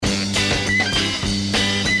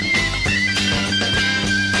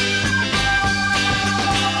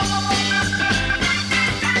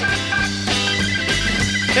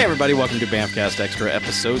Hey everybody, welcome to Bamfcast Extra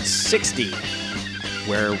episode 60,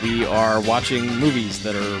 where we are watching movies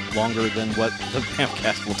that are longer than what the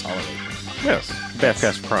Bamfcast will tolerate. Yes,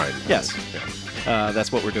 Bamfcast Prime. Yes. Yeah.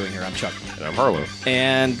 That's what we're doing here. I'm Chuck. And I'm Harlow.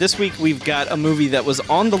 And this week we've got a movie that was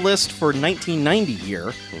on the list for 1990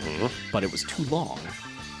 year, but it was too long.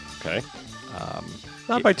 Okay.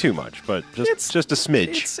 Not by too much, but just a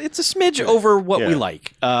smidge. It's a smidge over what we Yeah.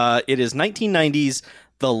 like. It is 1990's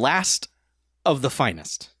The Last of the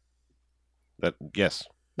Finest. Yes.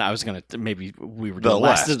 Now, I was going to, maybe we were The doing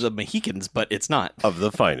Last Last. of the Mohicans, but it's not. Of the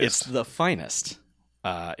It's finest. The Finest.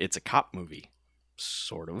 It's a cop movie,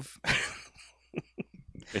 sort of.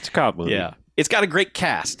 It's a cop movie. Yeah. It's got a great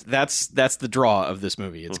cast. That's the draw of this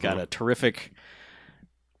movie. It's got a terrific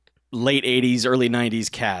late 80s, early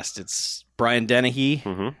 90s cast. It's Brian Dennehy,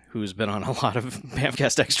 who's been on a lot of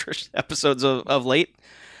Bamfcast Extra episodes of late.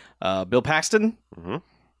 Bill Paxton,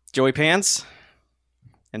 Joey Pants,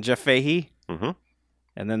 and Jeff Fahey.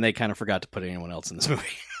 And then they kind of forgot to put anyone else in this movie.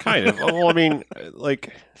 Kind of. Well, I mean,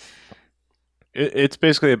 like, it's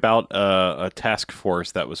basically about a task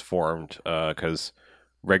force that was formed because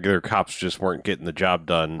regular cops just weren't getting the job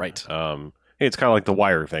done. Right. It's kind of like the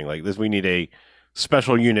Wire thing. Like this, we need a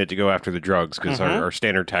special unit to go after the drugs because our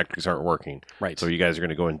standard tactics aren't working. Right. So you guys are going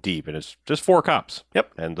to go in deep, and it's just 4 cops.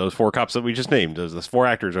 Yep. And those 4 cops that we just named, those 4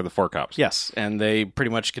 actors are the 4 cops. Yes, and they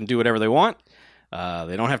pretty much can do whatever they want.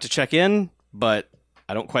 They don't have to check in, but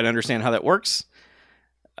I don't quite understand how that works.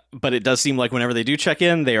 But it does seem like whenever they do check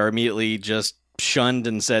in, they are immediately just shunned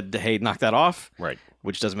and said, hey, knock that off. Right.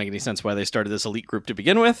 Which doesn't make any sense why they started this elite group to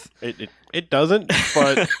begin with. It doesn't,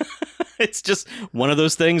 but It's just one of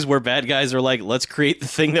those things where bad guys are like, let's create the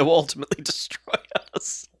thing that will ultimately destroy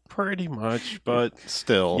us. pretty much, but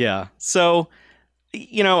still. Yeah. So,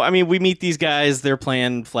 I mean, we meet these guys. They're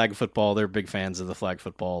playing flag football. They're big fans of the flag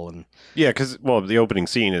football. And Yeah, because, well, the opening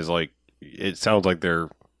scene is like, it sounds like they're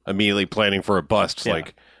immediately planning for a bust. It's Yeah.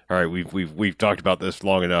 like, all right, we've talked about this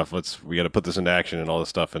long enough. We got to put this into action and all this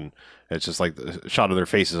stuff. And it's just like the shot of their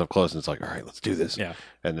faces up close. And it's like, all right, let's do this. Yeah.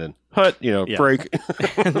 And then, Yeah. break.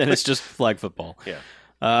 and then it's just flag football.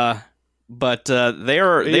 Yeah. But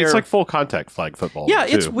they're It's like full contact flag football. yeah,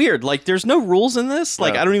 too. it's weird. Like, there's no rules in this.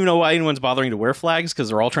 Like, No. I don't even know why anyone's bothering to wear flags because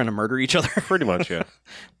they're all trying to murder each other. Pretty much, yeah.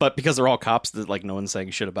 But because they're all cops, that like no one's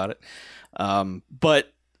saying shit about it.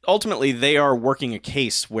 But ultimately, they are working a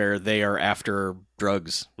case where they are after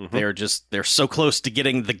drugs. They're so close to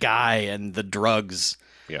getting the guy and the drugs.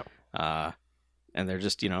 Yeah. And they're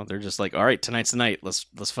just like, all right, tonight's the night.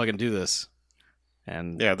 Let's fucking do this.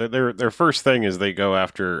 And Yeah, their first thing is they go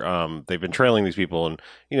after. They've been trailing these people, and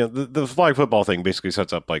the flag football thing basically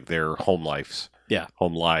sets up like their home lives. Yeah.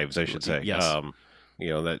 Home lives, I should say. Yes.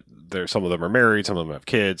 That some of them are married, some of them have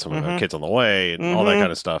kids, some of them have kids on the way, and all that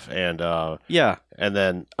kind of stuff. And yeah, and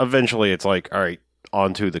then eventually it's like, all right,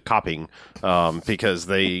 on to the copping, because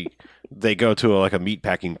they go to a meat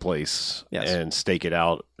packing place and stake it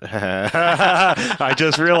out. I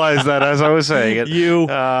just realized that as I was saying it.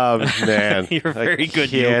 Man, You're very good,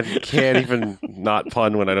 Can't even not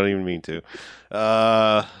pun when I don't even mean to.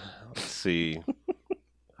 Let's see.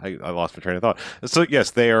 I lost my train of thought. So yes,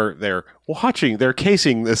 they're watching. They're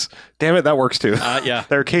casing this. Damn it, that works too. yeah.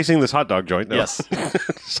 They're casing this hot dog joint. No. Yes.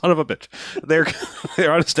 Son of a bitch. They're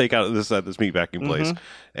on a stakeout at this meatpacking place,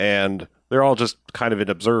 and they're all just kind of in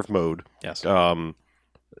observe mode. Yes.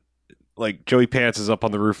 Like Joey Pants is up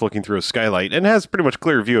on the roof looking through a skylight and has pretty much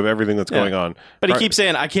clear view of everything that's going on. But he keeps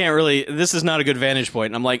saying, I can't really, this is not a good vantage point.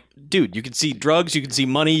 And I'm like, dude, you can see drugs, you can see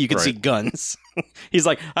money, you can see guns. He's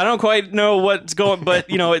like, I don't quite know what's going, but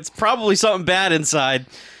it's probably something bad inside.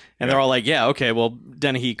 And they're all like, yeah, okay, well,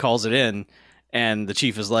 Dennehy calls it in. And the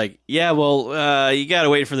chief is like, yeah, well, you got to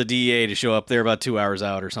wait for the DEA to show up. They're about 2 hours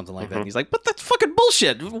out or something like that. And he's like, but that's fucking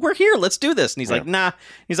bullshit. We're here. Let's do this. And he's like, nah.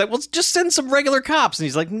 He's like, well, just send some regular cops. And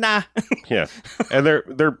he's like, nah. Yeah. And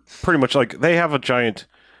they're pretty much like, they have a giant,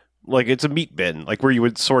 like, it's a meat bin, like where you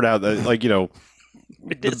would sort out the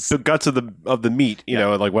guts of the meat, you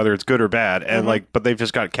know, like whether it's good or bad, and but they've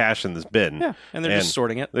just got cash in this bin. Yeah, and they're just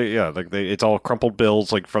sorting it. It's all crumpled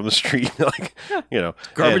bills, like from the street,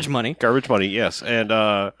 Garbage money. Garbage money, yes. And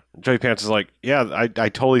Joey Pants is like, yeah, I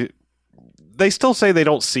totally. They still say they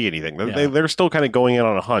don't see anything. They're still kind of going in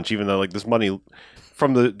on a hunch, even though like this money,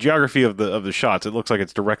 from the geography of the shots, it looks like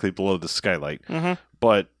it's directly below the skylight.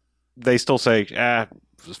 But they still say,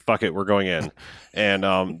 fuck it, we're going in.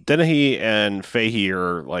 And Dennehy and Fahey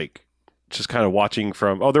are like just kind of watching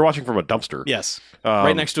from they're watching from a dumpster. Yes.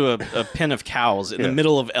 Right next to a pen of cows in the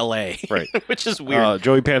middle of LA. Right. Which is weird.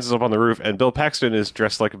 Joey Pants is up on the roof, and Bill Paxton is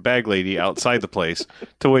dressed like a bag lady outside the place,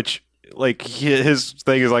 to which like his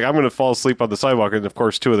thing is like, I'm going to fall asleep on the sidewalk, and of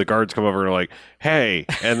course 2 of the guards come over and are like, hey,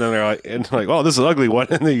 and then they're like, oh, this is an ugly one,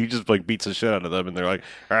 and then he just like beats the shit out of them, and they're like,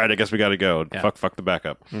 all right, I guess we got to go. Fuck the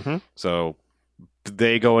backup. So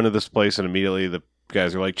they go into this place, and immediately the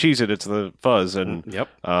guys are like, cheese it's the fuzz, and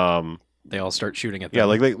they all start shooting at them. Yeah,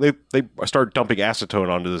 like they start dumping acetone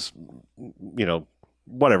onto this,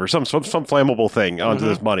 whatever, some flammable thing onto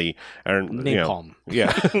this money, and napalm.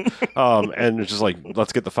 And it's just like,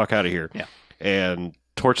 let's get the fuck out of here. Yeah, and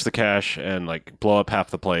torch the cash and like blow up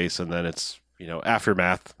half the place, and then it's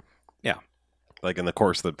aftermath. Yeah, like in the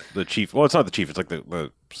course, the chief. Well, it's not the chief. It's like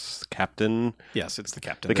the captain. Yes, it's the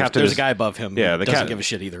captain. There's a guy above him. Yeah, who doesn't give a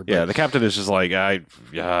shit either. But... Yeah, the captain is just like,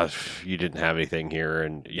 you didn't have anything here,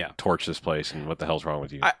 and you torch this place, and what the hell's wrong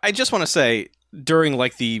with you? I just want to say, during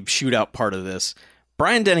like the shootout part of this,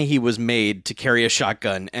 Brian Dennehy was made to carry a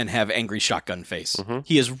shotgun and have angry shotgun face.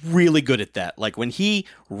 He is really good at that. Like when he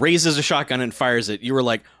raises a shotgun and fires it, you were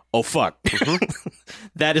like, oh fuck.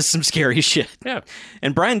 That is some scary shit. Yeah.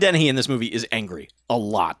 And Brian Dennehy in this movie is angry a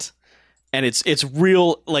lot. And it's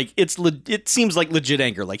real, like it seems like legit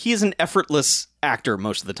anger. Like he is an effortless actor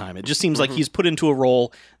most of the time. It just seems like he's put into a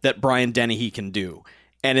role that Brian Dennehy can do.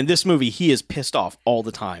 And in this movie, he is pissed off all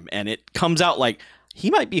the time. And it comes out like he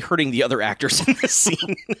might be hurting the other actors in this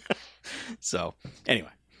scene. So, anyway.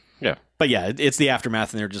 Yeah. But yeah, it's the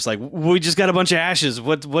aftermath, and they're just like, we just got a bunch of ashes.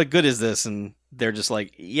 What good is this? And they're just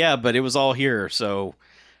like, yeah, but it was all here, so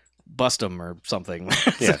bust them or something.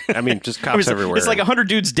 Yeah, I mean, just cops everywhere. It's like 100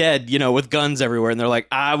 dudes dead, with guns everywhere, and they're like,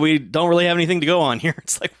 we don't really have anything to go on here.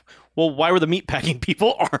 It's like, well, why were the meatpacking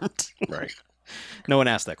people armed? Right. No one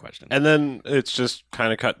asked that question. And then it's just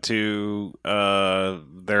kind of cut to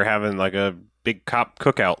they're having like a big cop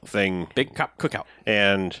cookout thing. Big cop cookout.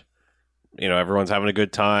 And, everyone's having a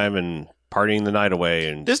good time and partying the night away.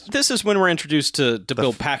 And this is when we're introduced to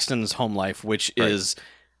Bill Paxton's home life, which is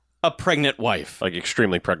a pregnant wife. Like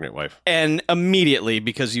extremely pregnant wife. And immediately,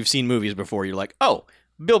 because you've seen movies before, you're like, oh,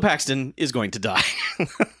 Bill Paxton is going to die.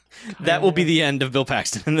 That will be the end of Bill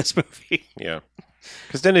Paxton in this movie. Yeah.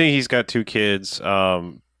 Because then he's got 2 kids.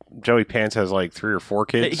 Joey Pants has like 3 or 4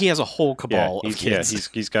 kids. He has a whole cabal of kids. Yeah,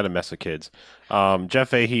 he's got a mess of kids. Jeff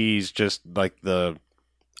Fahey's just like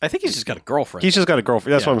I think he's just got a girlfriend. He's just got a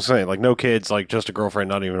girlfriend. That's what I'm saying. Like no kids, like just a girlfriend,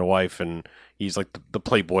 not even a wife, and he's like the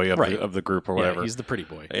playboy of the group or whatever. Yeah, he's the pretty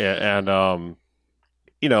boy. Yeah, and and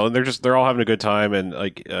they're all having a good time, and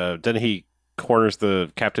like then he corners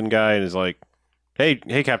the captain guy and is like, hey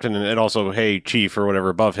captain, and also hey chief or whatever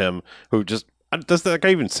above him, who just. Does that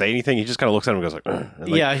guy even say anything? He just kind of looks at him and goes like, and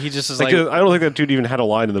yeah, he just is like, I don't think that dude even had a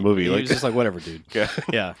line in the movie. He was just like, whatever, dude.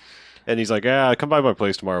 Yeah. And he's like, come by my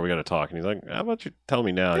place tomorrow. We got to talk. And he's like, how about you tell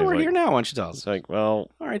me now? Yeah, we're here now. Why don't you tell us? It's like, well,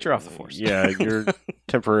 all right, you're off the force. Yeah, you're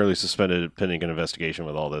temporarily suspended pending an investigation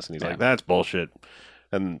with all this. And he's like, that's bullshit.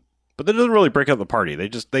 But that doesn't really break up the party.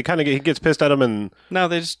 They kind of he gets pissed at him, and no,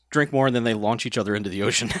 they just drink more and then they launch each other into the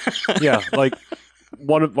ocean. Yeah, like.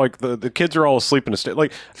 One of like the kids are all asleep in a state.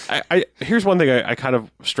 Like, I here's one thing I kind of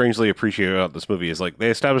strangely appreciate about this movie is like they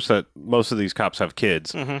established that most of these cops have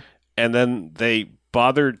kids, and then they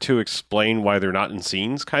bothered to explain why they're not in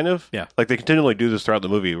scenes. Kind of, yeah. Like they continually do this throughout the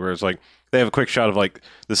movie, where it's like they have a quick shot of like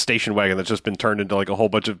the station wagon that's just been turned into like a whole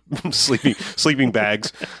bunch of sleeping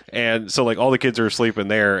bags, and so like all the kids are asleep in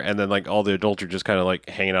there, and then like all the adults are just kind of like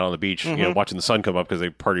hanging out on the beach, watching the sun come up because they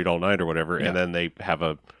partied all night or whatever, and then they have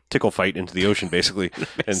a tickle fight into the ocean, basically,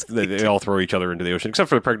 and they all throw each other into the ocean, except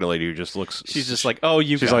for the pregnant lady who just looks. She's just like, oh,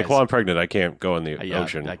 she's guys. Like, well, I'm pregnant. I can't go in the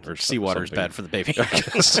ocean. Or seawater is bad for the baby. I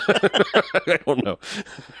guess. I don't know.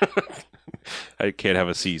 I can't have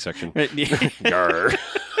a C-section. Yarr.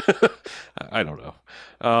 I don't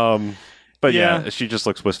know. But yeah, she just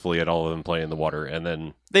looks wistfully at all of them playing in the water, and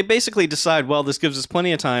then they basically decide, well, this gives us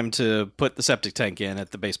plenty of time to put the septic tank in at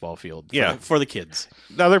the baseball field for the kids.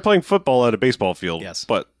 Now they're playing football at a baseball field, yes,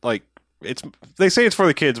 but like they say it's for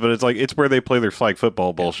the kids, but it's like it's where they play their flag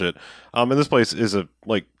football bullshit. And this place is a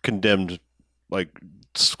like condemned like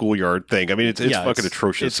schoolyard thing. I mean, it's fucking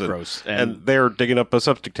atrocious. It's gross, and they're digging up a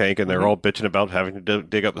septic tank, and they're all bitching about having to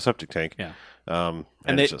dig up the septic tank. Yeah. And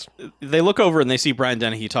they look over and they see Brian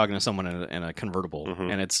Dennehy talking to someone in a convertible,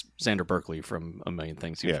 and it's Xander Berkeley from A Million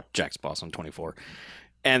Things. He was Jack's boss on 24.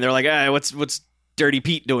 And they're like, what's Dirty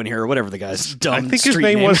Pete doing here, or whatever the guy's dumb. I think his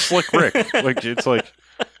name was Slick Rick. Like it's like,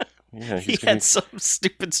 yeah, he had some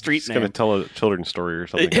stupid street name. He's going to tell a children's story or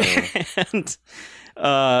something. And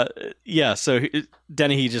so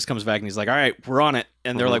Dennehy just comes back and he's like, all right, we're on it.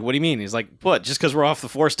 And they're like, what do you mean? He's like, what? Just because we're off the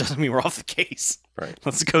force doesn't mean we're off the case. Right.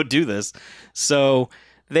 Let's go do this. So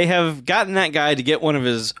they have gotten that guy to get one of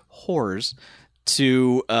his whores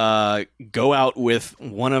to go out with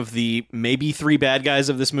one of the maybe 3 bad guys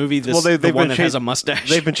of this movie. The one that has a mustache.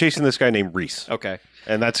 They've been chasing this guy named Reese. Okay.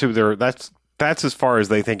 And that's who they're. That's as far as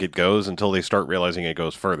they think it goes until they start realizing it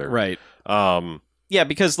goes further. Right. Yeah,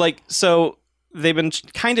 because so they've been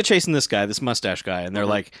kind of chasing this guy, this mustache guy, and they're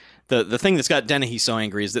like, the thing that's got Dennehy so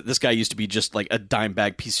angry is that this guy used to be just like a dime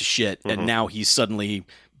bag piece of shit, and now he's suddenly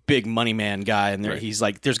big money man guy, and he's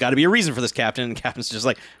like, there's got to be a reason for this captain, and the captain's just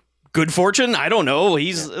like, good fortune? I don't know.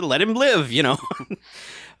 Let him live,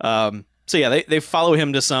 So yeah, they follow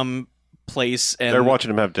him to some place, and they're watching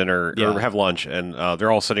him have dinner or have lunch, and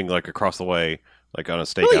they're all sitting like across the way, like on a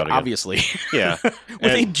stakeout. Really, obviously, yeah, with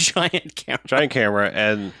a giant camera. Giant camera,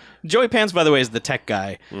 and Joey Pants, by the way, is the tech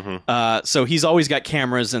guy. So he's always got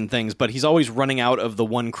cameras and things, but he's always running out of the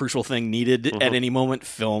one crucial thing needed at any moment: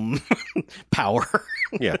 film power.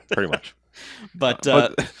 Yeah, pretty much. But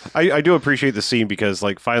I do appreciate the scene because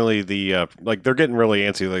like finally the like they're getting really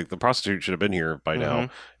antsy. Like the prostitute should have been here by now,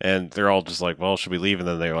 and they're all just like, well, should we leave? And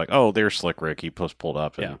then they're like, oh, there's Slick Rick. He pulled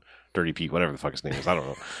up, and Dirty Pete, whatever the fuck his name is, I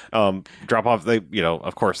don't know. Drop off. They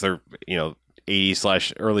of course they're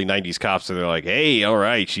 80s/early 90s cops, so they're like, hey, all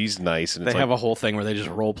right, she's nice. And they have a whole thing where they just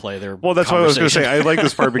role play their that's what I was going to say. I like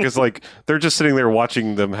this part because like they're just sitting there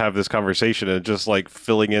watching them have this conversation and just like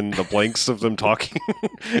filling in the blanks of them talking.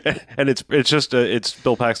 And it's just it's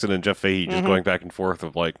Bill Paxton and Jeff Fahey just going back and forth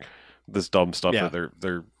of like this dumb stuff that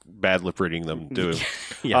they're bad lip reading them doing.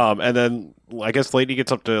 And then I guess Lady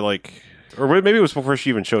gets up to like, or maybe it was before she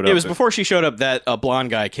even showed up. It was before she showed up that a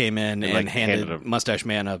blonde guy came in and handed Mustache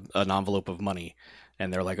Man an envelope of money.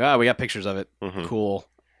 And they're like, we got pictures of it. Cool.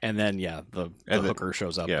 And then, the hooker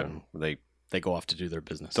shows up and they go off to do their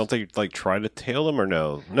business. Don't they, like, try to tail them or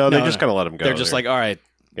no? No, they just kind of let him go. They're just like, all right,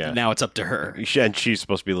 now it's up to her. And she's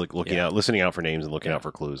supposed to be like looking out, listening out for names and looking out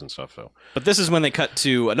for clues and stuff. So, but this is when they cut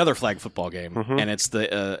to another flag football game. And it's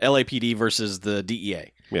the LAPD versus the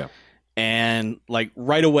DEA. Yeah. And, like,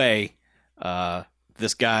 right away...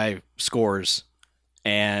 this guy scores,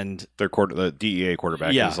 and the DEA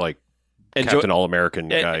quarterback is like Captain All-American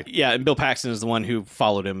guy. Yeah, and Bill Paxton is the one who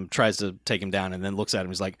followed him, tries to take him down, and then looks at him.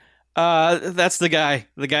 He's like, that's the guy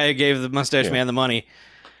who gave the mustache man the money.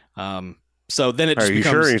 So then it just becomes... Are you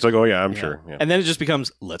sure? And he's like, oh yeah, I'm sure. Yeah. And then it just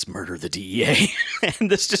becomes, let's murder the DEA. And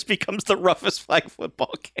this just becomes the roughest flag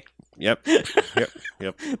football game. Yep.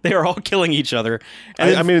 They are all killing each other.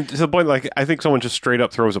 And I mean, to the point, like, I think someone just straight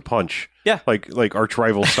up throws a punch. Yeah. Like arch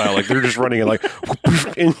rival style. Like, they're just running and like,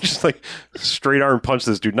 and just like straight arm punch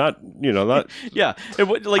this dude. Not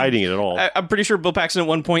hiding it at all. I'm pretty sure Bill Paxton at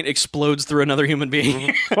one point explodes through another human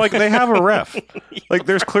being. Like, they have a ref. Like,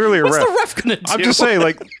 there's clearly a ref. What's the ref gonna do? I'm just saying,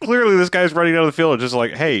 like, clearly this guy's running down the field and just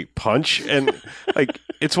like, hey, punch. And like,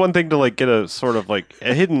 it's one thing to like get a sort of like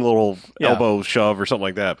a hidden little elbow shove or something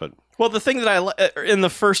like that, but... Well, the thing that in the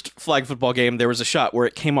first flag football game, there was a shot where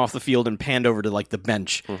it came off the field and panned over to like the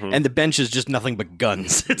bench, and the bench is just nothing but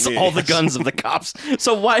guns. It's all the guns of the cops.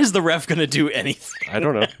 So why is the ref going to do anything? I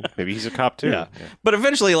don't know. Maybe he's a cop too. Yeah. But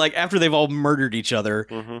eventually, like after they've all murdered each other,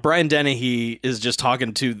 Brian Dennehy is just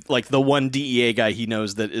talking to like the one DEA guy he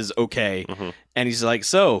knows that is okay, and he's like,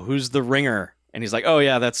 "So who's the ringer?" And he's like, "Oh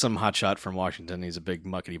yeah, that's some hotshot from Washington. He's a big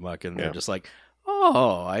muckety muck," and they're just like.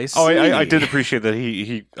 Oh, I see. Oh, I did appreciate that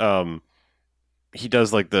he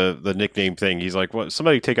does like the nickname thing. He's like, "What?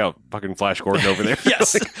 Somebody take out fucking Flash Gordon over there."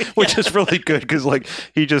 Yes, which is really good because like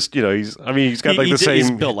he just he's got like same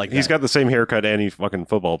he's built like that. He's got the same haircut any fucking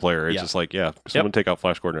football player. It's just like someone take out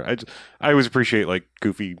Flash Gordon. I always appreciate like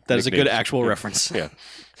goofy. That is a good actual reference. Yeah.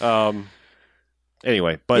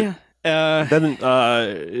 Anyway, but then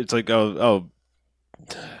it's like well,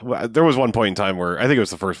 there was one point in time where I think it was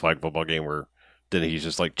the first flag football game where. Then he's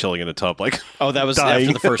just like chilling in a tub, like that was dying.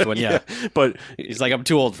 After the first one, But he's like, I'm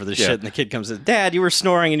too old for this shit. And the kid comes in, Dad, you were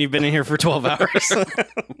snoring and you've been in here for 12 hours.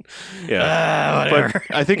 Whatever. But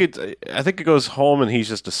I think it goes home and he's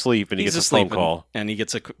just asleep and he gets a phone call and he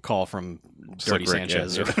gets a call from Dirty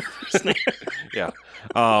Sanchez or whatever his name.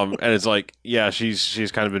 And it's like,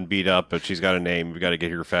 she's kind of been beat up, but she's got a name. We got to get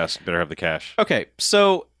here fast. Better have the cash. Okay,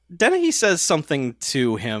 so. Dennehy says something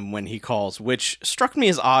to him when he calls, which struck me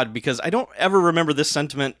as odd because I don't ever remember this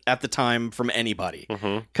sentiment at the time from anybody.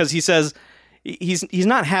 Because he says he's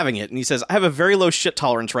not having it, and he says, "I have a very low shit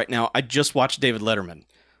tolerance right now. I just watched David Letterman."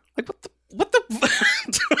 Like what the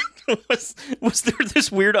was there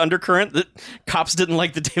this weird undercurrent that cops didn't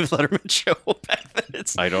like the David Letterman show back then?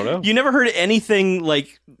 I don't know. You never heard anything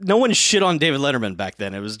like no one shit on David Letterman back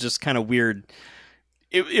then. It was just kind of weird.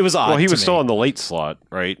 it was odd. Well, he to was me. still on the late slot,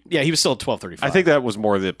 right? Yeah, he was still at 12:35. I think that was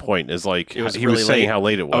more the point. Is like It was he really was saying late. how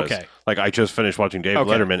late it was. Okay. Like I just finished watching David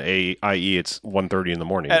Okay. Letterman, i.e., it's 1:30 in the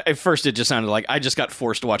morning. At first, it just sounded like I just got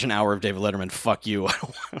forced to watch an hour of David Letterman. Fuck you.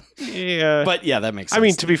 Yeah, But yeah, that makes sense. I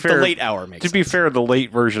mean, to be fair, the late hour makes to be sense. fair, the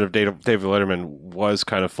late version of David Letterman was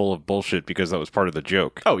kind of full of bullshit because that was part of the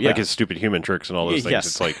joke. Oh, yeah. like his stupid human tricks and all those things. Yes.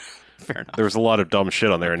 It's like Fair enough. there was a lot of dumb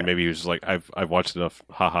shit on there, and maybe he was just like, I've watched enough,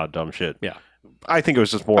 haha, dumb shit. Yeah. I think it was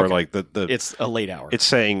just more Okay. like the It's a late hour. it's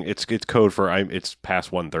saying it's code for it's past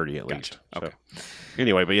 1:30 at least. So. Okay.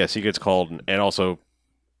 Anyway, but yes, he gets called and also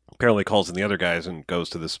apparently calls in the other guys and goes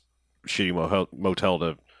to this shitty motel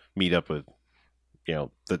to meet up with,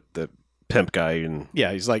 the pimp guy and.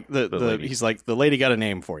 Yeah, he's like the lady. he's like the lady got a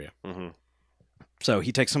name for you. Mm-hmm. So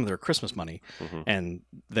he takes some of their Christmas money Mm-hmm. and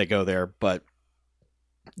they go there, but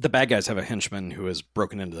the bad guys have a henchman who has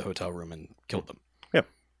broken into the hotel room and killed them.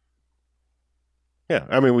 Yeah,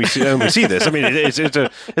 I mean we see this. I mean it's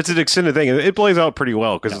an extended thing. It plays out pretty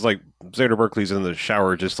well because it's like Xander Berkeley's in the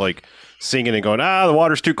shower just like singing and going, the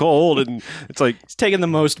water's too cold, and it's like He's taking the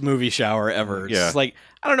most movie shower ever. It's Yeah. just like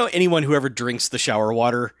I don't know anyone who ever drinks the shower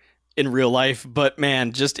water in real life, but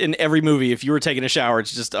man, just in every movie, if you were taking a shower,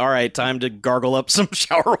 it's just all right, time to gargle up some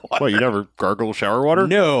shower water. what, you never gargle shower water?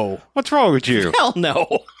 No, What's wrong with you? hell no,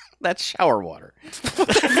 that's shower water.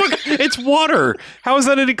 It's water. How is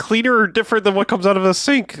that any cleaner or different than what comes out of a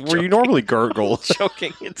sink where you normally gargle?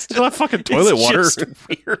 Joking, it's It's not fucking toilet it's water. just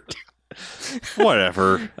weird.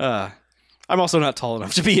 Whatever. I'm also not tall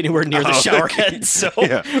enough to be anywhere near the Oh, shower okay. head, so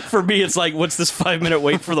Yeah. for me, it's like, what's this 5-minute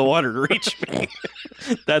wait for the water to reach me?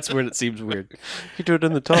 That's when it seems weird. You do it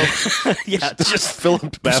in the tub. Yeah, just fill up the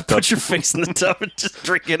just bathtub. put your face in the tub and just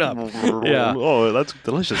drink it up. Yeah. Oh, that's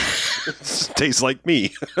delicious. It tastes like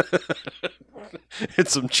me.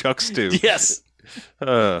 It's some Chuck stew. Yes,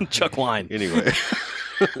 Uh, Chuck wine. anyway,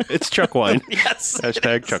 it's Chuck wine. Yes.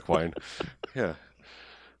 Hashtag Chuck wine. Yeah.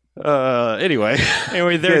 Anyway,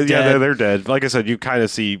 Anyway, they're yeah, dead. they're dead. Like I said, you kind of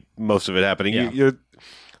see most of it happening. Yeah.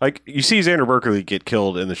 You see Xander Berkeley get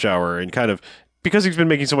killed in the shower, and kind of because he's been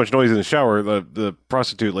making so much noise in the shower, the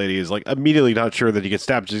prostitute lady is like immediately not sure that he gets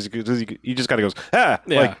stabbed. He just kind of goes Yeah.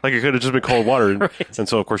 like it could have just been cold water, and, Right. and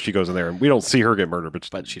so of course she goes in there, and we don't see her get murdered,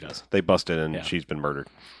 But she does. they bust in and Yeah. she's been murdered.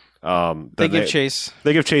 They give chase.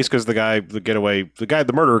 They give chase because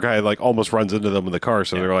the murderer guy, like almost runs into them in the car.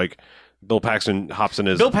 So they're like, Bill Paxton hops in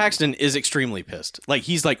his. Bill Paxton is extremely pissed. Like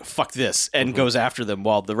he's like, "Fuck this," and goes after them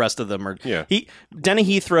while the rest of them are. Yeah.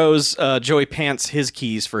 Dennehy throws Joey Pants his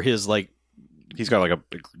keys for his like He's got like a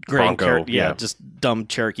gray Bronco. just dumb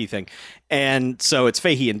Cherokee thing, and so it's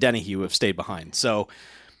Fahey and Dennehy who have stayed behind. So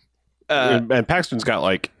and Paxton's got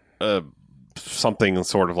like something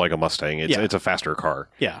sort of like a Mustang. It's a faster car.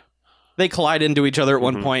 yeah, they collide into each other at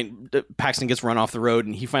Mm-hmm. one point. Paxton gets run off the road,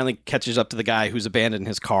 and he finally catches up to the guy who's abandoned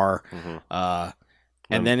his car,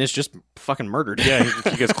 and then it's just fucking murdered. Yeah,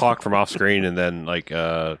 he gets clocked from off screen, and then like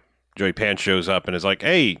Joey Pants shows up and is like,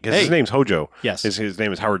 "Hey," because Hey. his name's Hojo. Yes. his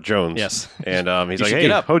name is Howard Jones. Yes. and he's You like, should "Hey,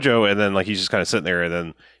 get up." Hojo," and then like he's just kind of sitting there, and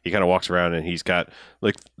then he kind of walks around, and he's got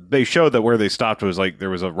like they showed that where they stopped was like there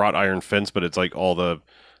was a wrought iron fence, but it's like all the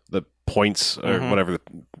points or Mm-hmm. whatever the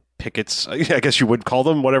pickets, I guess you would call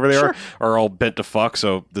them, whatever they are all bent to fuck.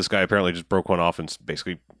 So this guy apparently just broke one off and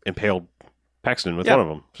basically impaled Paxton with Yeah. one of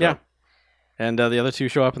them. So, Yeah. And the other two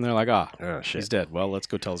show up, and they're like, oh, he's shit. dead. Well, let's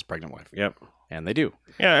go tell his pregnant wife. Yep. And they do.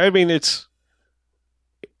 Yeah, I mean it's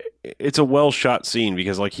a well shot scene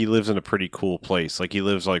because like he lives in a pretty cool place. Like he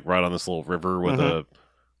lives like right on this little river with a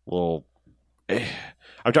little.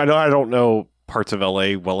 I don't know parts of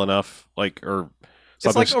LA well enough. Like or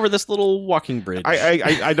It's like over this little walking bridge.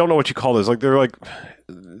 I don't know what you call this. Like they're like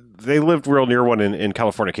they lived real near one in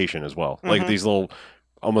Californication as well. Like these little.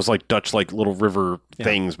 Almost like Dutch, like little river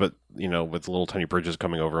things, but with little tiny bridges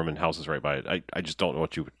coming over them and houses right by it. I just don't know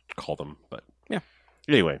what you would call them, but Yeah.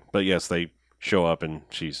 Anyway, but yes, they show up and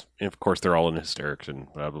and of course they're all in hysterics and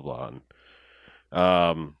blah blah blah.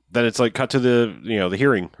 And then it's like cut to the the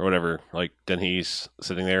hearing or whatever. Like then he's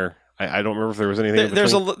sitting there. I don't remember if there was anything.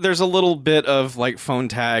 There's a little bit of like phone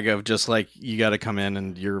tag of just like you got to come in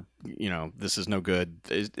and you're this is no good.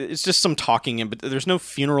 It's just some talking, but there's no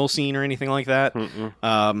funeral scene or anything like that.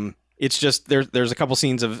 It's just there's a couple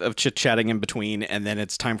scenes of chit chatting in between, and then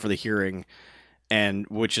it's time for the hearing, and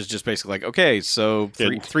which is just basically like, okay, so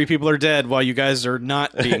three people are dead while you guys are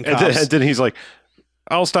not being cops. and then he's like,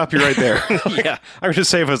 "I'll stop you right there." Yeah. I'm going to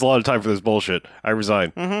save us a lot of time for this bullshit. I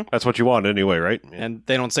resign. That's what you want anyway, right? And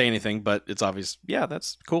they don't say anything, but it's obvious. Yeah,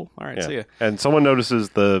 that's cool. All right, see ya. And someone notices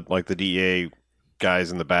the DEA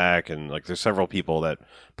guys in the back, and like there's several people that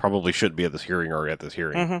probably should be at this hearing or at this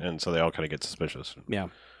hearing, and so they all kind of get suspicious. Yeah.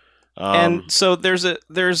 And so there's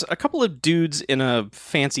a couple of dudes in a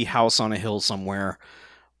fancy house on a hill somewhere.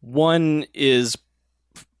 One is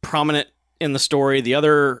prominent in the story. The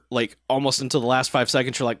other, like, almost until the last 5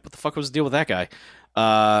 seconds, you're like, what the fuck was the deal with that guy?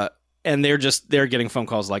 And they're getting phone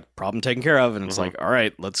calls like, problem taken care of. And it's like, all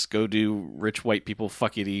right, let's go do rich white people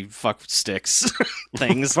fuckity fuck sticks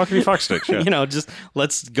things. Fuckity fuck sticks, yeah. You know, just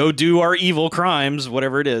let's go do our evil crimes,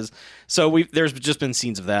 whatever it is. So there's just been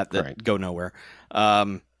scenes of that go nowhere.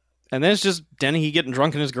 And then it's just Dennehy getting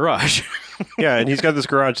drunk in his garage. Yeah, and he's got this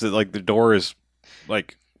garage that, like, the door is,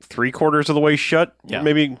 like, 3/4 of the way shut. Yeah.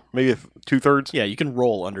 Maybe 2/3. Yeah, you can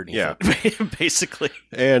roll underneath it, basically.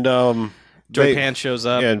 And Joey Pants shows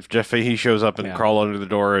up. Yeah, and Jeff Fahey shows up and crawl under the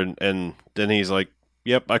door, and then he's like,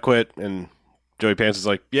 "Yep, I quit." And Joey Pants is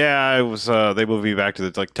like, "Yeah, I was. They moved me back to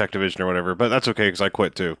the like tech division or whatever, but that's okay because I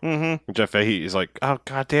quit too." Mm-hmm. And Jeff Fahey is like, "Oh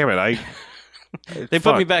god damn it, they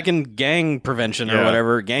put me back in gang prevention or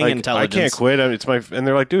whatever, gang intelligence. I can't quit. It's my." And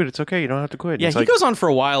they're like, "Dude, it's okay. You don't have to quit." Yeah, he goes on for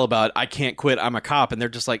a while about I can't quit. I'm a cop, and they're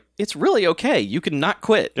just like, "It's really okay. You can not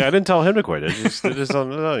quit." Yeah, I didn't tell him to quit. It's just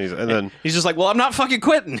and then he's just like, "Well, I'm not fucking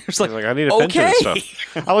quitting." It's like, "I need a pension and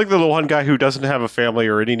stuff." I like the one guy who doesn't have a family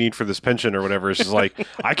or any need for this pension or whatever. Is just like,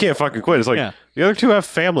 "I can't fucking quit." It's like the other two have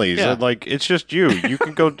families, and like it's just you. You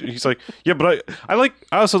can go. He's like, "Yeah, but I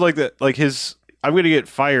also like that. Like I'm going to get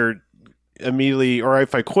fired." Immediately, or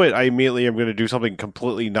if I quit, I immediately am going to do something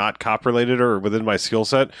completely not cop related or within my skill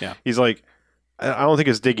set. Yeah. He's like, I don't think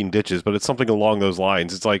it's digging ditches, but it's something along those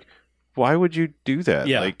lines. It's like, why would you do that?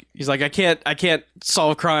 Yeah. Like, he's like, I can't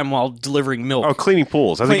solve crime while delivering milk. Oh, cleaning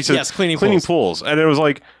pools. I think he said cleaning pools. And it was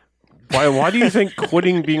like, why do you think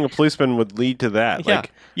quitting being a policeman would lead to that? Yeah.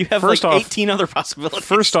 Like, you have like 18 other possibilities.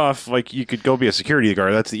 First off, like you could go be a security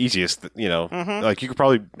guard. That's the easiest, you know. Mm-hmm. Like you could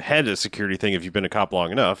probably head a security thing if you've been a cop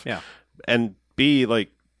long enough. Yeah. And B,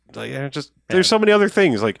 there's so many other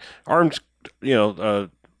things like armed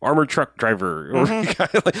truck driver. Or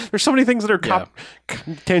there's so many things that are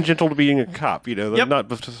tangential to being a cop. You know, not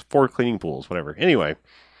just for cleaning pools, whatever. Anyway,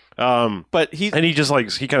 but he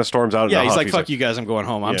kind of storms out. Yeah, he's like, "Fuck you guys, I'm going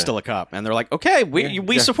home. I'm still a cop." And they're like, "Okay,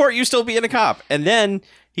 we support you still being a cop." And then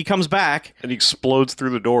he comes back and he explodes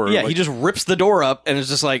through the door. Yeah, he just rips the door up and is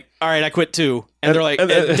just like, "All right, I quit too." And they're like, and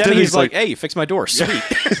Denny's like, "Hey, you fixed my door, sweet."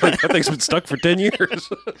 Like, that thing's been stuck for 10 years.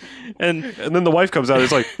 and then the wife comes out and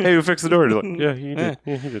is like, "Hey, who fixed the door?" And they're like, "Yeah, he did.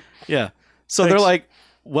 Yeah, he did." Yeah. So they're like,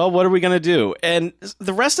 "Well, what are we gonna do?" And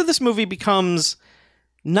the rest of this movie becomes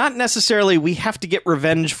not necessarily we have to get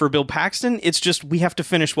revenge for Bill Paxton. It's just we have to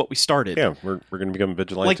finish what we started. Yeah, we're going to become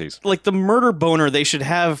vigilantes. Like the murder boner they should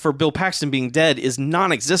have for Bill Paxton being dead is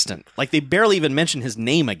non-existent. Like they barely even mention his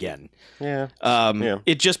name again. Yeah.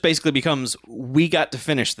 It just basically becomes we got to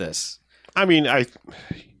finish this. I mean, I'm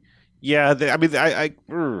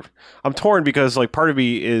torn because like part of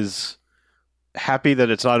me is happy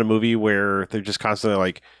that it's not a movie where they're just constantly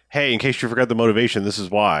like, "Hey, in case you forgot the motivation, this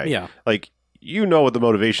is why." Yeah. Like, you know what the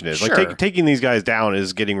motivation is. Sure. Like taking these guys down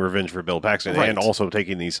is getting revenge for Bill Paxton, and also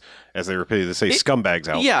taking these, as they repeatedly say, scumbags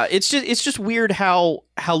out. Yeah, it's just weird how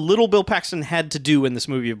little Bill Paxton had to do in this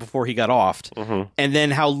movie before he got offed, and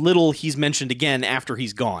then how little he's mentioned again after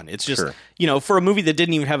he's gone. It's just for a movie that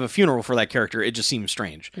didn't even have a funeral for that character, it just seems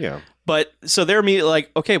strange. Yeah. But so they're immediately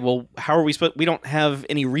like, okay, well, how are we supposed? We don't have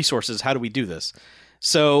any resources. How do we do this?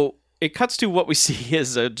 So it cuts to what we see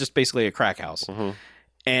is just basically a crack house.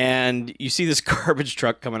 And you see this garbage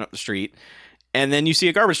truck coming up the street, and then you see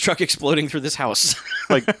a garbage truck exploding through this house.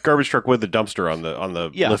 Like garbage truck with the dumpster on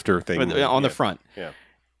the lifter thing on the front. Yeah,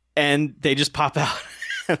 and they just pop out.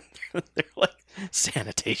 They're like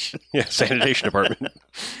sanitation. Yeah, sanitation department.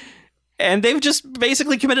 And they've just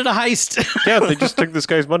basically committed a heist. Yeah, they just took this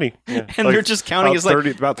guy's money. Yeah. And they're just counting as like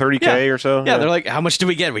about 30K or so. Yeah, they're like, how much do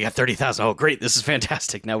we get? We got 30,000. Oh, great. This is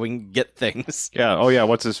fantastic. Now we can get things. Yeah. Oh, yeah.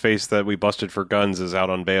 What's his face that we busted for guns is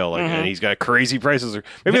out on bail. Like, and he's got crazy prices.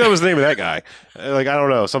 Maybe that was the name of that guy. Like, I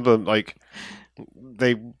don't know. Something like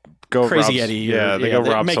they go Crazy rob, Eddie. Yeah, they go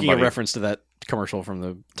rob making somebody. a reference to that commercial from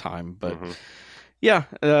the time. But yeah.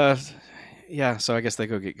 So I guess they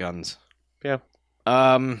go get guns. Yeah.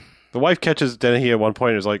 The wife catches Dennehy at one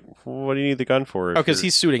point and is like, "What do you need the gun for?" Because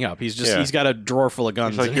he's suiting up. He's just he's got a drawer full of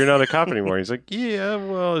guns. He's like, "You're not a cop anymore." He's like, "Yeah,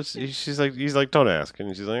 well," he's like, "Don't ask."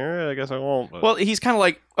 And she's like, "All right, I guess I won't." But. Well, he's kind of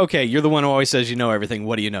like, "Okay, you're the one who always says you know everything.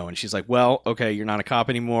 What do you know?" And she's like, "Well, okay, you're not a cop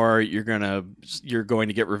anymore. You're going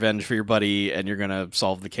to get revenge for your buddy, and you're going to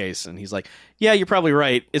solve the case." And he's like, "Yeah, you're probably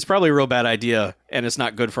right. It's probably a real bad idea, and it's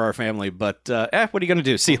not good for our family. But what are you going to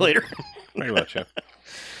do? See you later." Pretty much, yeah.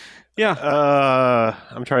 Yeah.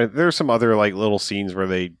 I'm trying. There's some other like little scenes where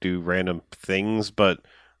they do random things, but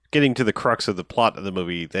getting to the crux of the plot of the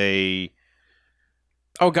movie, they.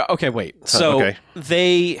 Oh God. Okay, wait. So Okay.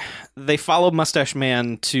 they follow Mustache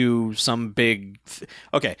Man to some big.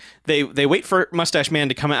 Okay, they wait for Mustache Man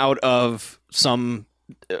to come out of some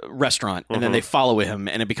restaurant, and then they follow him,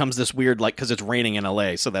 and it becomes this weird, like, because it's raining in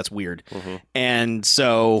LA, so that's weird. And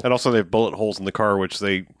so, And also they have bullet holes in the car, which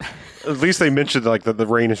they, at least they mentioned like that the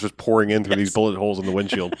rain is just pouring in through these bullet holes in the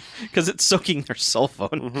windshield. because it's soaking their cell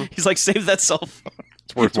phone. He's like, save that cell phone.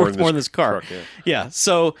 It's worth more than this car. truck, Yeah.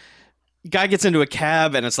 So guy gets into a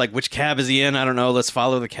cab, and it's like, which cab is he in? I don't know. Let's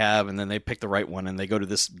follow the cab, and then they pick the right one, and they go to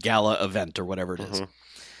this gala event or whatever it is.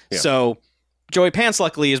 Yeah. So Joey Pants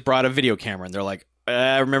luckily has brought a video camera, and they're like,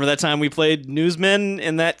 remember that time we played newsmen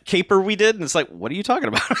in that caper we did? And it's like, what are you talking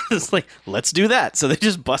about? It's like, let's do that. So they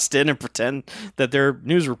just bust in and pretend that they're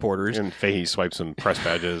news reporters. And Fahey swipes some press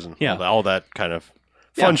badges and Yeah. all that kind of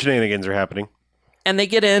fun shenanigans are happening. And they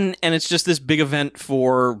get in, and it's just this big event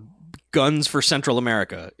for guns for Central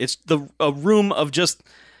America. It's a room of just...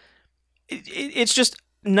 It's just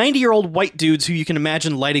 90-year-old white dudes who you can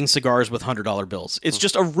imagine lighting cigars with $100 bills. It's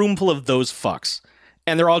just a room full of those fucks.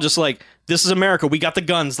 And they're all just like, this is America. We got the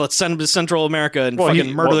guns. Let's send them to Central America and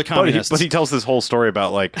murder the communists. But he tells this whole story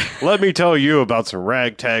about, like, let me tell you about some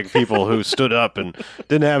ragtag people who stood up and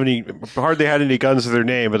hardly had any guns to their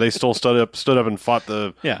name, but they still stood up and fought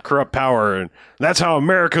the corrupt power. And that's how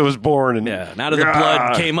America was born. And and out of the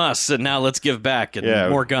blood came us, and now let's give back and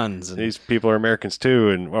more guns. And these people are Americans too.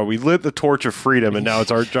 And we lit the torch of freedom, and now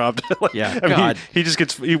it's our job to,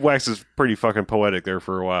 he waxes pretty fucking poetic there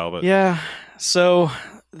for a while. But so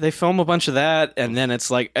they film a bunch of that, and then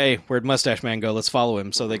it's like, hey, where'd Mustache Man go? Let's follow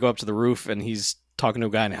him. So they go up to the roof, and he's talking to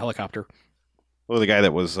a guy in a helicopter. Well, the guy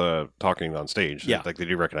that was talking on stage. Yeah. Like, they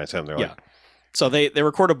do recognize him. They're like... So they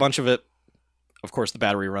record a bunch of it. Of course, the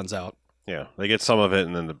battery runs out. Yeah, they get some of it,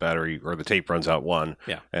 and then the battery or the tape runs out one.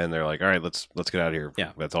 Yeah. And they're like, all right, let's get out of here.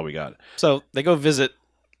 Yeah. That's all we got. So they go visit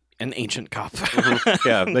an ancient cop.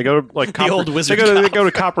 Yeah, they go to like the old wizard. They go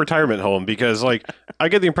to cop retirement home because, like, I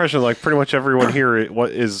get the impression like pretty much everyone here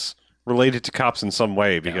is related to cops in some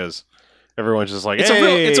way because everyone's just like, it's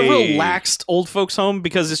a real laxed old folks home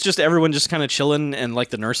because it's just everyone just kind of chilling, and like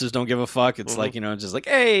the nurses don't give a fuck. It's like, just like,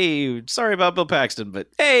 hey, sorry about Bill Paxton, but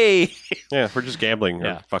hey, yeah, we're just gambling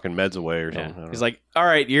or fucking meds away or something. He's like, all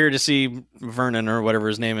right, you're here to see Vernon or whatever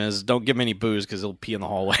his name is. Don't give him any booze because he'll pee in the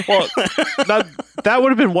hallway. Well, that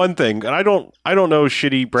would have been one thing, and I don't know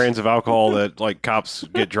shitty brands of alcohol that like cops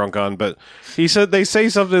get drunk on, but he said they say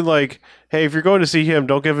something like, hey, if you're going to see him,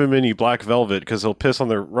 don't give him any black velvet because he'll piss on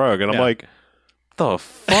the rug. And I'm like, the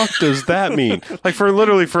fuck does that mean? Like, for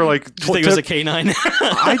like... Did you think it was a canine?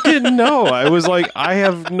 I didn't know. I was like, I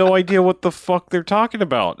have no idea what the fuck they're talking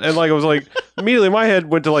about. And like, I was like, immediately my head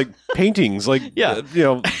went to like paintings, like,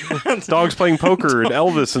 dogs playing poker and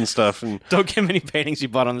Elvis and stuff. And don't give him any paintings you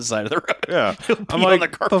bought on the side of the road. Yeah. I'm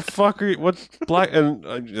like, the fuck are you, what black, and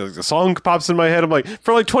the song pops in my head. I'm like,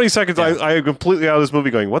 for like 20 seconds, I am completely out of this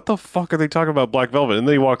movie going, what the fuck are they talking about Black Velvet? And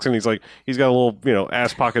then he walks in, he's like, he's got a little,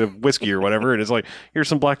 ass pocket of whiskey or whatever. And it's like, here's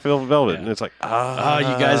some Black Velvet. And it's like, you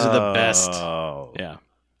guys are the best. Yeah.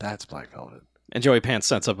 That's Black Velvet. And Joey Pants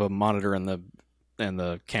sets up a monitor in the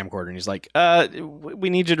camcorder, and he's like, we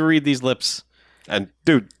need you to read these lips. And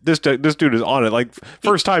dude, this dude is on it. Like,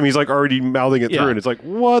 first time he's like already mouthing it through, and it's like,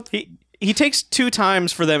 what? He takes 2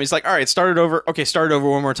 times for them. He's like, all right, start it over. Okay, start it over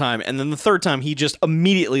one more time. And then the third time, he just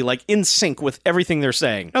immediately, like, in sync with everything they're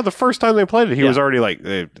saying. No, the first time they played it, he was already like,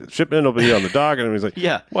 the shipment will be on the dock, and he was like,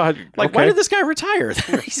 well, like, why did this guy retire?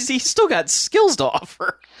 He's still got skills to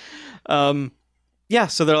offer. So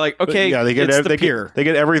they're like, okay, they get it's the pier. They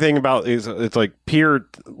get everything about it's like pier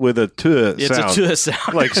with a tuh sound. It's a tuh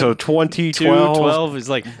sound. Like, so 2012. 12 is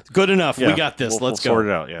like, good enough. We got this. Let's go. Sort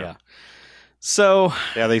it out. Yeah. So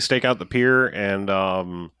they stake out the pier,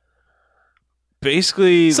 and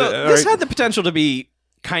basically, this had the potential to be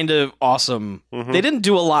kind of awesome. They didn't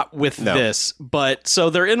do a lot with this, but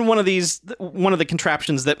so they're in one of the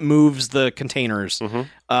contraptions that moves the containers.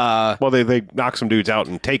 Well, they knock some dudes out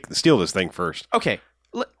and steal this thing first. Okay.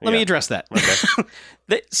 Let me address that.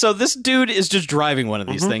 Okay. So this dude is just driving one of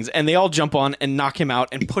these things, and they all jump on and knock him out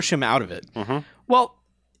and push him out of it. Well,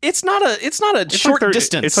 it's not a short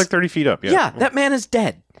distance. It's like 30 feet up. Yeah, that man is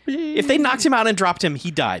dead. If they knocked him out and dropped him, he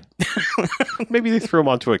died. Maybe they threw him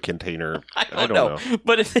onto a container. I don't know.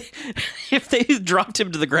 But if they dropped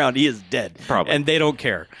him to the ground, he is dead. Probably. And they don't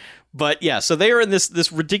care. But yeah, so they are in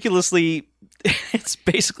this ridiculously it's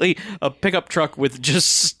basically a pickup truck with just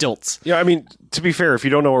stilts. Yeah, I mean, to be fair, if you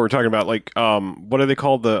don't know what we're talking about, like, what are they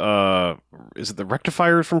called? Is it the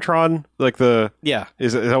rectifiers from Tron? Like Yeah.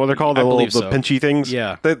 Is that what they're called? I The believe the so. pinchy things?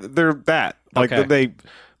 Yeah. They're that. Like, Okay.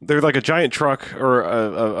 they're like a giant truck or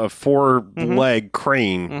a four-leg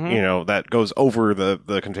crane, that goes over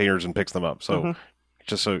the containers and picks them up. So,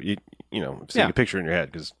 just so you take a picture in your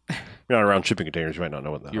head, because you're not around shipping containers, you might not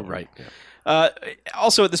know what that is. You're right. Yeah.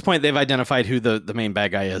 Also, at this point, they've identified who the main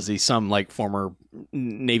bad guy is. He's some like former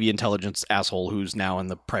Navy intelligence asshole who's now in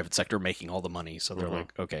the private sector making all the money. So they're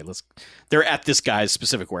like, okay, they're at this guy's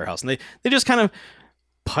specific warehouse, and they just kind of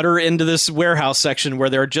putter into this warehouse section where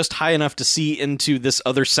they're just high enough to see into this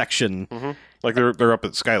other section. Like they're up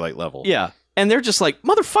at skylight level. Yeah. And they're just like,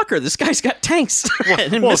 motherfucker, this guy's got tanks.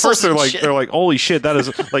 Well, first they're like, holy shit, that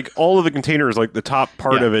is like all of the containers, like the top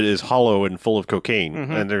part of it is hollow and full of cocaine,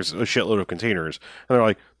 and there's a shitload of containers, and they're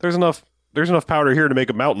like, there's enough powder here to make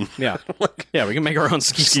a mountain. Yeah, yeah, we can make our own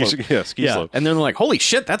ski slope. Ski slope. And then they're like, holy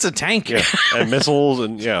shit, that's a tank. Yeah, and missiles,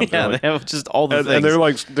 and yeah, like, they have just all the things.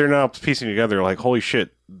 And they're now piecing together, like, holy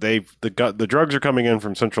shit, the drugs are coming in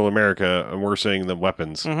from Central America, and we're seeing the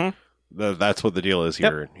weapons. That's what the deal is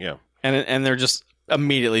here. Yeah. And they're just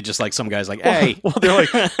immediately just like some guys like, hey. Well, they're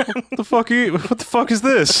like, what the fuck is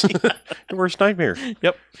this? Worst nightmare.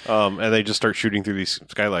 Yep. And they just start shooting through these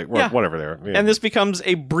skylight, whatever they are. Yeah. And this becomes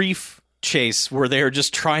a brief chase where they are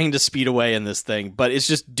just trying to speed away in this thing, but it's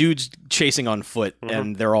just dudes chasing on foot,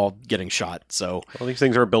 and they're all getting shot. So, well, these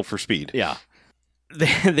things are built for speed. Yeah.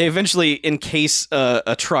 They eventually encase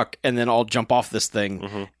a truck and then all jump off this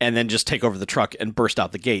thing and then just take over the truck and burst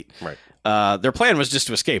out the gate. Right. Their plan was just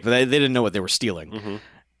to escape. They didn't know what they were stealing.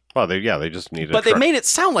 Well, they just needed. But they made it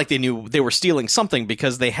sound like they knew they were stealing something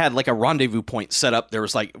because they had like a rendezvous point set up. There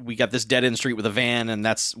was like, we got this dead end street with a van, and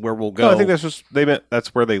that's where we'll go. No, I think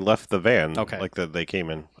that's where they left the van. Okay. Like they came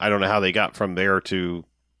in. I don't know how they got from there to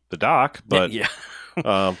the dock, but yeah.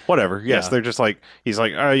 Whatever. Yes, Yeah. they're just like, he's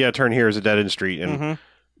like, oh yeah, turn here is a dead end street, and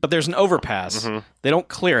But there's an overpass. They don't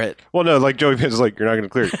clear it. well, no, like Joey Pants is like, you're not going to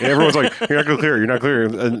clear it. And everyone's like, you're not going to clear it. You're not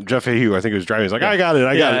clearing it. And Jeff Fahey, I think, was driving. He's like, I got it.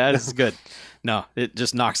 I got it. Yeah, this is good. No, it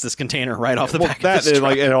just knocks this container right off the Well, back of that this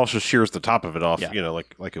truck. and it also shears the top of it off. Yeah.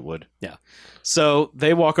 Like it would. Yeah. So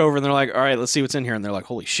they walk over and they're like, all right, let's see what's in here. And they're like,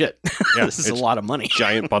 holy shit, Yeah, this is a it's lot of money.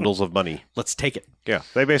 Giant bundles of money. Let's take it. Yeah,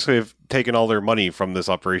 they basically have taken all their money from this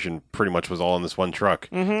operation. Pretty much was all in this one truck,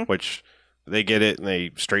 which they get it and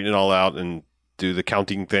they straighten it all out and do the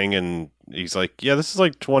counting thing. And he's like, yeah, this is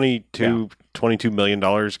like $22 million,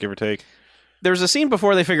 give or take. There's a scene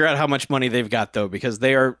before they figure out how much money they've got, though, because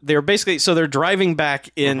they're basically, so they're driving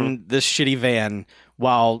back in this shitty van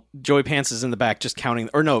while Joey Pants is in the back just counting,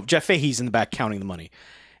 or no, Jeff Fahey's in the back counting the money.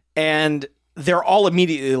 And they're all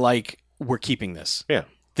immediately like, we're keeping this. Yeah.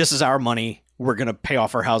 This is our money. We're going to pay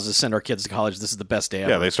off our houses, send our kids to college. This is the best day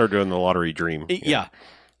ever. Yeah, they start doing the lottery dream. Yeah.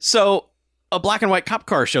 So a black and white cop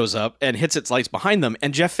car shows up and hits its lights behind them,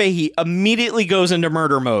 and Jeff Fahey immediately goes into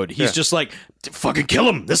murder mode. He's just like, fucking kill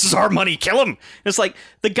him. This is our money. Kill him. And it's like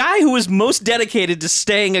the guy who was most dedicated to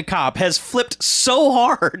staying a cop has flipped so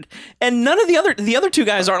hard, and none of the other two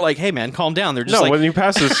guys aren't like, hey man, calm down. They're just No, like, when you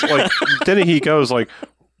pass this, like, Dennehy goes like,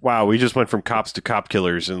 wow, we just went from cops to cop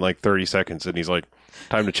killers in like 30 seconds. And he's like,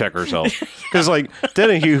 time to check ourselves. Because like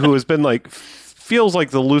Dennehy, who has been like, feels like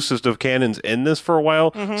the loosest of cannons in this for a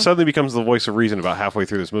while, suddenly becomes the voice of reason about halfway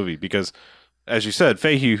through this movie. Because, as you said,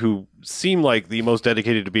 Fahey, who seemed like the most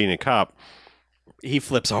dedicated to being a cop, he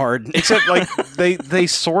flips hard. except like they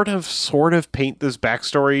sort of paint this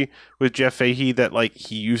backstory with Jeff Fahey that like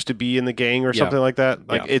he used to be in the gang or something like that.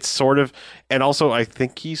 Like it's sort of, and also I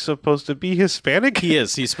think he's supposed to be Hispanic. He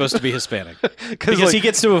is. He's supposed to be Hispanic because like, he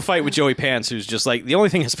gets to a fight with Joey Pants, who's just like, the only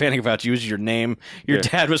thing Hispanic about you is your name. Your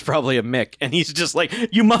dad was probably a Mick, and he's just like,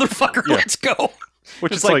 you motherfucker, let's go.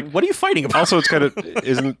 Which it's is like, what are you fighting about? Also, it's kind of,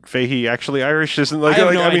 isn't Fahey actually Irish? Isn't like, I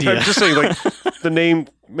have no I'm idea. just saying, like, the name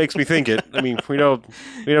makes me think it. I mean, we know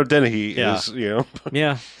Dennehy is,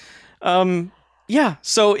 Yeah. Yeah,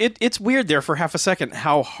 so it's weird there for half a second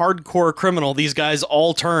how hardcore criminal these guys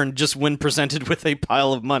all turn just when presented with a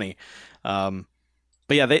pile of money. But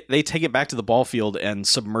yeah, they take it back to the ball field and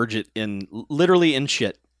submerge it literally in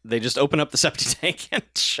shit. They just open up the septic tank and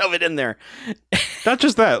shove it in there. Not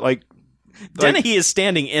just that, like Dennehy is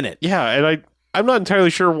standing in it. Yeah, and I'm not entirely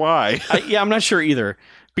sure why. I'm not sure either.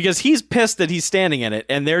 Because he's pissed that he's standing in it,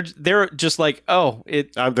 and they're just like, oh,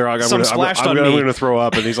 I'm splashed on me. I'm going to throw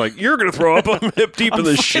up, and he's like, you're going to throw up. I'm hip deep in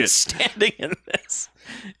this shit. Standing in this.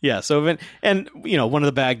 Yeah. So and one of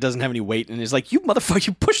the bag doesn't have any weight, and he's like, you motherfucker,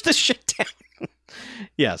 you push this shit down.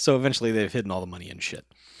 Yeah. So eventually they've hidden all the money and shit.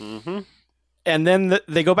 And then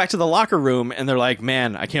they go back to the locker room, and they're like,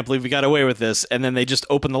 man, I can't believe we got away with this. And then they just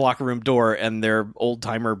open the locker room door, and their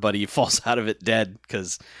old-timer buddy falls out of it dead,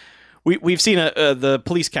 because we've seen the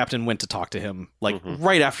police captain went to talk to him, like,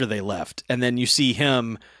 right after they left. And then you see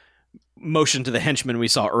him motion to the henchman we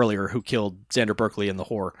saw earlier who killed Xander Berkeley in The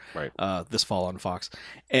Whore this fall on Fox.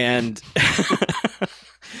 And...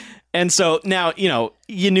 And so now,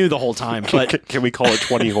 you knew the whole time, but... Can we call it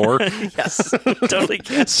 20 Horror? Yes, totally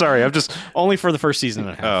can. Sorry, I'm just... Only for the first season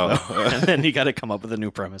and a half, and then you got to come up with a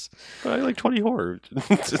new premise. I like 20 Horror.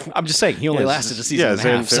 I'm just saying, he only lasted a season and a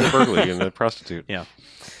half. Xander Berkeley and the prostitute. Yeah.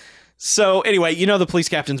 So anyway, the police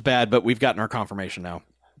captain's bad, but we've gotten our confirmation now.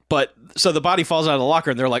 But so the body falls out of the locker,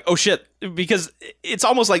 and they're like, oh, shit, because it's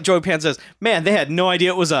almost like Joey Pants says, man, they had no idea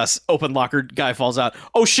it was us. Open locker, guy falls out.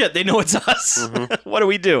 Oh, shit, they know it's us. What do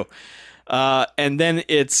we do? And then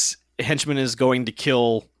it's henchman is going to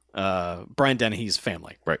kill Brian Dennehy's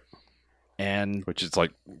family. Right. And which is like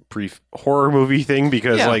pre-horror movie thing,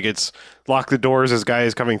 because like it's lock the doors as guy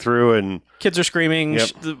is coming through and kids are screaming. Yep.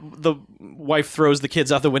 The wife throws the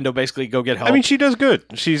kids out the window, basically go get help. I mean, she does good.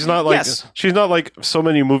 She's not like she's not like so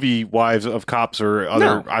many movie wives of cops or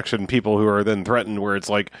other action people who are then threatened, where it's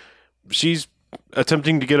like she's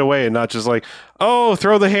attempting to get away and not just like, oh,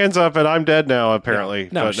 throw the hands up and I'm dead now, apparently.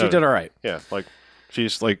 No, she did all right. Yeah, like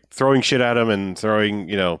she's like throwing shit at him and throwing,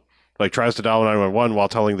 like tries to dial 911 while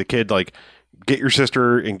telling the kid, like, get your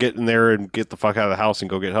sister and get in there and get the fuck out of the house and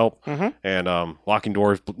go get help. And locking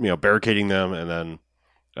doors, barricading them. And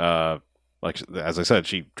then, like, as I said,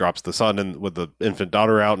 she drops the son with the infant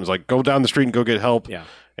daughter out and is like, go down the street and go get help. Yeah.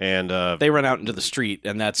 And they run out into the street,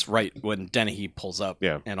 and that's right when Dennehy pulls up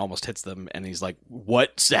and almost hits them. And he's like,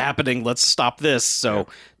 what's happening? Let's stop this. So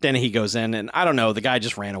Dennehy goes in, and I don't know, the guy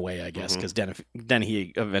just ran away, I guess, because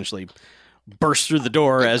Dennehy eventually burst through the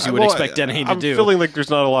door, as you would expect Dennehy to do. I'm feeling like there's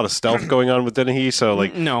not a lot of stealth going on with Dennehy, so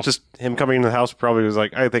like just him coming into the house probably was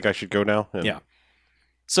like, I think I should go now. And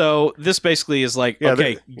so this basically is like,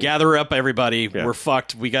 okay, gather up everybody. We're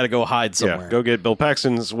fucked. We got to go hide somewhere. Go get Bill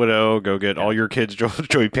Paxton's widow. Go get all your kids,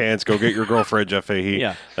 Joey Pants. Go get your girlfriend, Jeff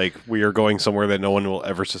Fahey. Like, we are going somewhere that no one will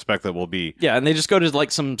ever suspect that we'll be. Yeah, and they just go to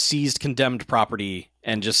like some seized, condemned property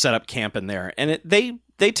and just set up camp in there. And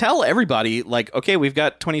they tell everybody, like, okay, we've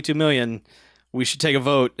got 22 million. We should take a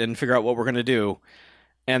vote and figure out what we're going to do.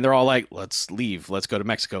 And they're all like, let's leave. Let's go to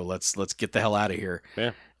Mexico. Let's get the hell out of here.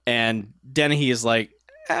 Yeah. And Dennehy is like,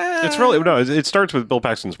 it's really, it starts with Bill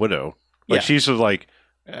Paxton's widow. Like, she's just like,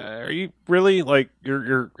 are you really, like,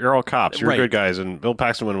 you're all cops. You're good guys. And Bill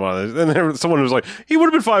Paxton wouldn't want this. And then someone was like, he would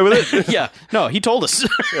have been fine with it. Yeah. No, he told us.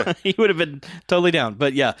 He would have been totally down.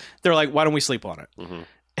 But yeah, they're like, why don't we sleep on it?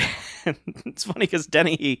 It's funny because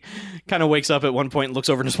Dennehy kind of wakes up at one point and looks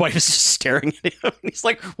over, and his wife is just staring at him. And he's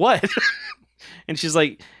like, what? And she's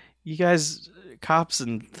like, you guys, cops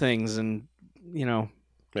and things, and,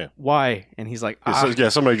 why? And he's like,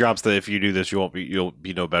 somebody drops the, if you do this, you'll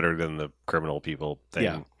be no better than the criminal people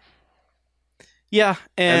thing. Yeah.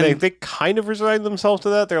 And they kind of resigned themselves to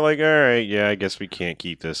that. They're like, all right, I guess we can't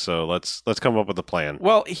keep this, so let's come up with a plan.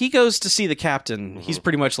 Well, he goes to see the captain. He's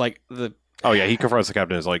pretty much like the... Oh, yeah, he confronts the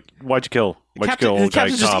captain. Is like, why'd you kill? The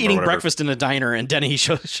captain's just eating breakfast in a diner, and Dennehy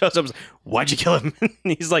shows up and says, why'd you kill him?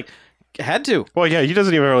 And he's like, had to. Well, yeah, he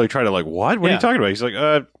doesn't even really try to, like, what? What are you talking about? He's like,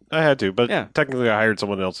 I had to, but technically I hired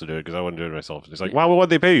someone else to do it because I wouldn't do it myself. And he's like, well, what'd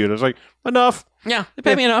they pay you? And I was like, enough. Yeah, they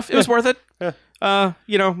paid me enough. It was worth it. Yeah.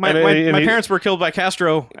 My parents were killed by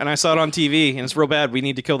Castro, and I saw it on TV, and it's real bad. We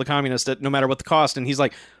need to kill the communists no matter what the cost. And he's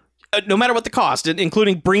like, no matter what the cost,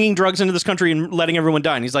 including bringing drugs into this country and letting everyone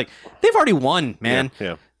die. And he's like, they've already won, man.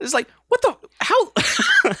 Yeah. It's like, what the, how?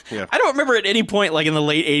 I don't remember at any point, like in the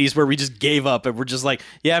late 80s, where we just gave up and we're just like,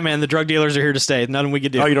 yeah, man, the drug dealers are here to stay. Nothing we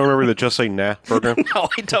could do. Oh, you don't remember the Just Say Nah program? No,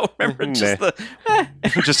 I don't remember. Just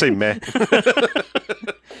just say meh.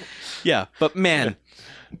 Yeah, but man,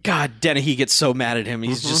 God, Dennehy gets so mad at him.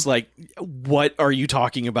 He's just like, what are you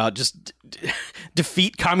talking about? Just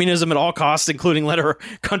defeat communism at all costs, including let our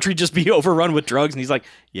country just be overrun with drugs. And he's like,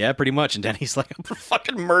 yeah, pretty much. And Dennehy's like, I'm going to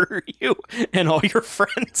fucking murder you and all your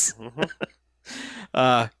friends.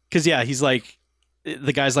 Because, he's like,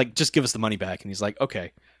 the guy's like, just give us the money back. And he's like,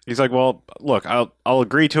 okay. He's like, well, look, I'll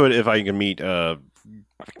agree to it if I can meet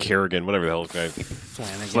Kerrigan, whatever the hell the guy.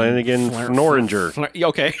 Flanagan, Noringer.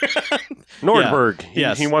 Okay. Nordberg.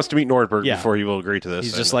 Yes. He wants to meet Nordberg before he will agree to this.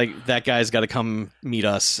 He's just like, that guy's got to come meet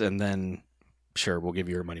us, and then, sure, we'll give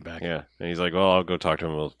you your money back. Yeah. And he's like, well, I'll go talk to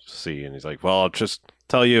him. We'll see. And he's like, well, I'll just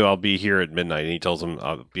tell you I'll be here at midnight. And he tells him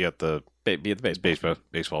I'll be at the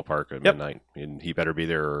baseball park at midnight. And he better be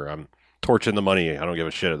there or I'm torching the money. I don't give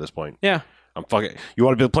a shit at this point. Yeah. I'm fucking. You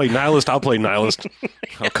want to play nihilist? I'll play nihilist.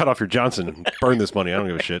 I'll cut off your Johnson and burn this money. I don't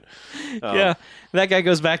give a shit. Yeah, that guy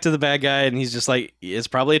goes back to the bad guy, and he's just like, "It's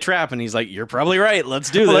probably a trap." And he's like, "You're probably right. Let's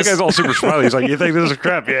do this." That guy's all super smiley. He's like, "You think this is a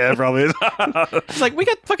trap? Yeah, it probably is." It's like, we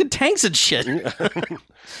got fucking tanks and shit.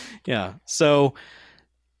 Yeah. So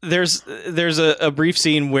there's a brief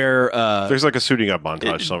scene where there's like a suiting up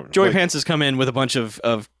montage. Joey Pants has come in with a bunch of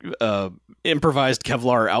improvised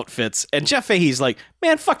Kevlar outfits, and Jeff Fahey's like,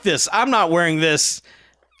 "Man, fuck this. I'm not wearing this.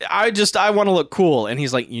 I want to look cool." And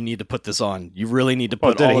he's like, "You need to put this on. You really need to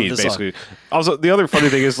put all of this on." Also, the other funny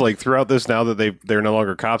thing is, like, throughout this, now that they're no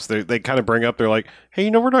longer cops, they kind of bring up, they're like, "Hey,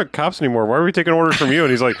 we're not cops anymore. Why are we taking orders from you?" And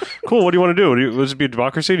he's like, "Cool, what do you want to do? Would this be a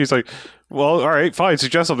democracy?" And he's like, "Well, all right, fine,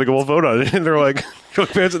 suggest something and we'll vote on it." And they're like, Joey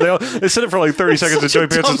Pants, they sit it for like 30 seconds, and Joey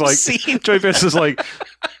Pants is like,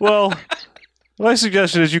 "Well, my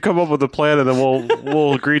suggestion is you come up with a plan and then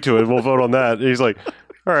we'll agree to it and we'll vote on that." And he's like,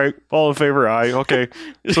 "All right, all in favor, aye. Okay,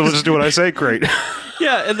 so we'll just do what I say. Great."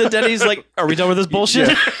 Yeah, and then Denny's like, "Are we done with this bullshit?"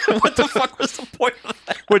 Yeah. What the fuck was the point of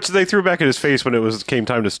that? Which they threw back in his face when it came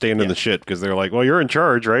time to stand in the shit, because they're like, "Well, you're in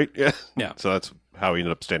charge, right?" Yeah. Yeah. So that's how he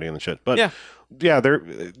ended up standing in the shit. But yeah,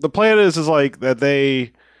 the plan is like that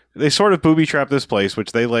they sort of booby trap this place,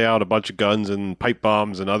 which they lay out a bunch of guns and pipe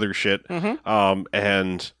bombs and other shit,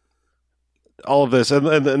 and all of this, and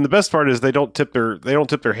the best part is they don't tip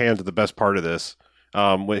their hand to the best part of this.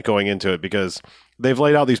 When going into it, because they've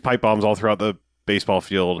laid out these pipe bombs all throughout the baseball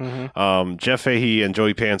field. Jeff Fahey and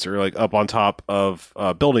Joey Pants are like up on top of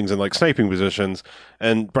buildings in like sniping positions,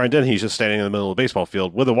 and Brian Dennehy's just standing in the middle of the baseball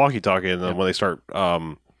field with a walkie-talkie, and then when they start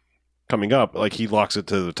coming up, like, he locks it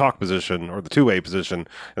to the talk position or the two-way position,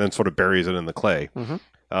 and then sort of buries it in the clay,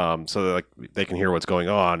 so that, like, they can hear what's going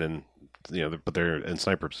on, and but they're in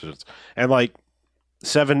sniper positions, and like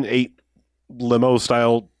 7-8 limo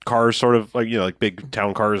style cars, sort of like like big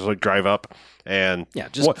town cars, like drive up, and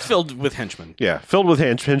filled with henchmen. Yeah, filled with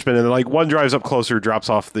henchmen, and then like one drives up closer, drops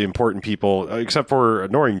off the important people, except for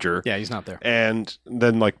Noringer. Yeah, he's not there, and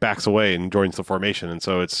then like backs away and joins the formation, and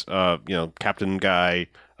so it's Captain Guy,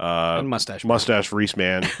 and Mustache Reese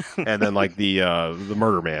Man, and then like the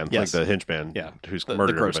murder man, like the henchman, who's murdered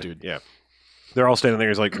the gross everybody. dude. Yeah. They're all standing there.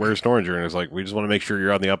 He's like, "Where's Noringer?" And it's like, "We just want to make sure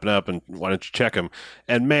you're on the up and up, and why don't you check him?"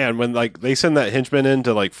 And man, when like they send that henchman in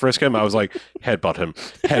to like frisk him, I was like, "Headbutt him,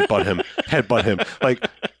 headbutt him, headbutt him!" Like,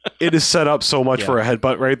 it is set up so much for a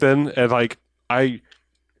headbutt right then, and like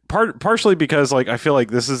partially because like I feel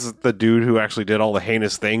like this is the dude who actually did all the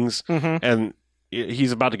heinous things, and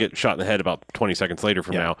he's about to get shot in the head about 20 seconds later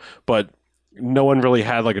from now, but no one really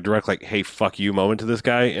had like a direct like, "Hey, fuck you" moment to this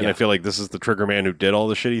guy, and I feel like this is the trigger man who did all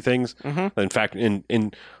the shitty things. In fact, in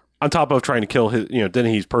on top of trying to kill his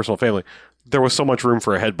Dennehy's personal family, there was so much room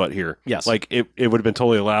for a headbutt here. Yes, like it would have been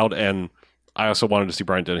totally allowed, and I also wanted to see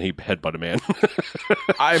Brian Dennehy headbutt a man.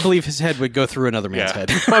 I believe his head would go through another man's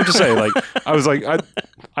head. I'm just saying, like, I was like,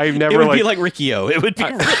 I've never, it would be like Riccio. It would be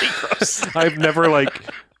really gross. I've never like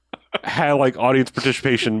had like audience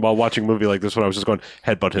participation while watching a movie like this when I was just going,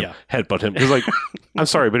 "Headbutt him, headbutt him." Because like, I'm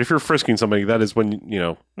sorry, but if you're frisking somebody, that is when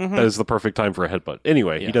that is the perfect time for a headbutt.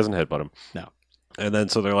 Anyway, he doesn't headbutt him. No. And then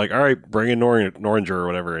so they're like, "All right, bring in Noringer or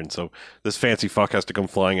whatever." And so this fancy fuck has to come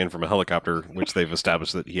flying in from a helicopter, which they've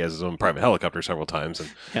established that he has his own private helicopter several times,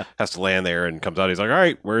 and has to land there, and comes out. He's like, "All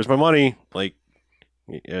right, where's my money?" Like,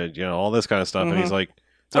 all this kind of stuff. And he's like,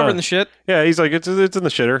 "It's over in the shit." Yeah, he's like, "It's in the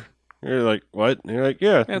shitter." You're like, "What?" And you're like,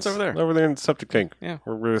 yeah, it's over there. Over there in the septic tank. Yeah.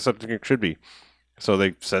 Where the septic tank should be. So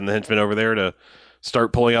they send the henchman over there to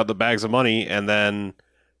start pulling out the bags of money, and then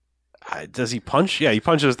does he punch? Yeah, he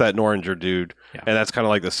punches that Noringer dude, and that's kind of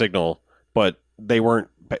like the signal. But they weren't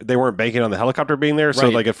banking on the helicopter being there, so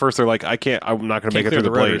like at first they're like, I'm not going to make it through the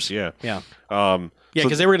place. Yeah. Yeah,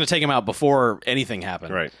 because they were going to take him out before anything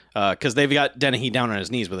happened. Right. Because they've got Dennehy down on his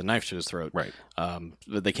knees with a knife to his throat. Right.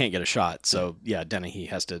 But they can't get a shot. So, Dennehy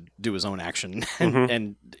has to do his own action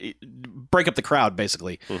and break up the crowd,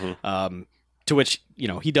 basically. To which,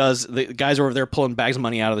 he does. The guys are over there pulling bags of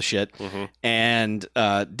money out of the shit. And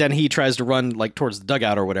Dennehy tries to run like towards the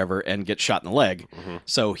dugout or whatever and gets shot in the leg.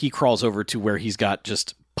 So he crawls over to where he's got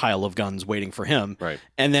just pile of guns waiting for him. Right.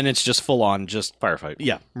 And then it's just full on just firefight.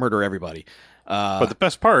 Yeah, murder everybody. But the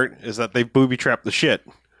best part is that they booby trapped the shit,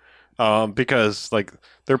 because like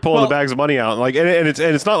they're pulling the bags of money out, and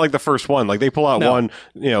it's not like the first one. Like they pull out one,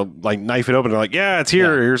 like knife it open, and they're like, "Yeah, it's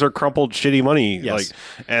here. Here's our crumpled shitty money." Yes.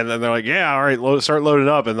 Like, and then they're like, "Yeah, all right, start loading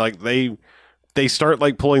up," and like they start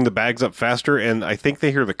like pulling the bags up faster, and I think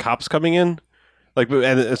they hear the cops coming in. Like,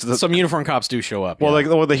 and it's some uniformed cops do show up. Well,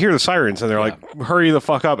 they hear the sirens and they're like, "Hurry the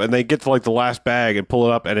fuck up!" And they get to like the last bag and pull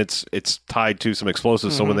it up, and it's tied to some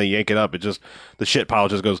explosives. So when they yank it up, the shit pile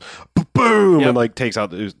just goes boom, boom, Yep. and like takes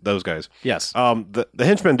out those guys. Yes. The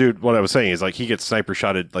henchman dude, what I was saying is like he gets sniper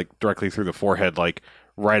shotted like directly through the forehead, like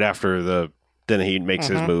right after the Dennehy makes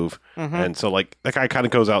his move, and so like that guy kind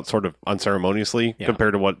of goes out sort of unceremoniously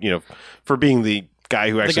compared to what for being the guy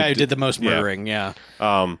who actually did the most murdering. Yeah.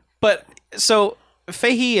 Um, But so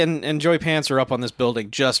Fahey and Joey Pants are up on this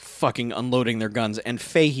building just fucking unloading their guns, and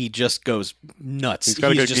Fahey just goes nuts. He's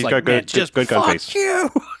got good gun fuck face. you.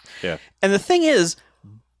 Yeah. And the thing is,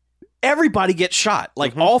 everybody gets shot.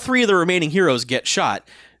 Like all three of the remaining heroes get shot.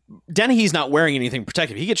 Dennehy's not wearing anything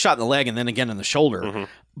protective. He gets shot in the leg and then again in the shoulder.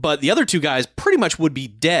 But the other two guys pretty much would be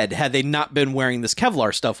dead had they not been wearing this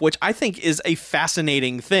Kevlar stuff, which I think is a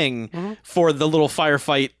fascinating thing for the little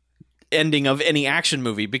firefight ending of any action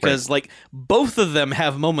movie, because like both of them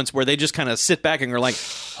have moments where they just kind of sit back and are like,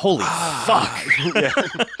 holy fuck.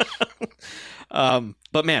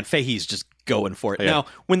 But man, Fahey's just going for it. Now,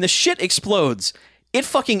 when the shit explodes, it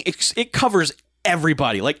fucking it covers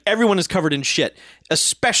everybody. Like everyone is covered in shit,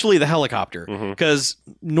 especially the helicopter, because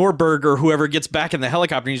Norberg or whoever gets back in the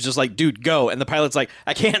helicopter and he's just like, dude, go. And the pilot's like,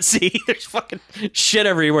 I can't see. There's fucking shit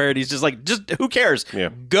everywhere. And he's just like, just who cares?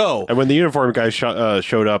 Go. And when the uniform guys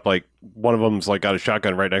showed up, like one of them's like got a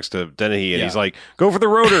shotgun right next to Dennehy, and he's like, go for the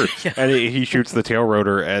rotor. And he shoots the tail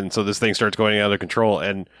rotor. And so this thing starts going out of control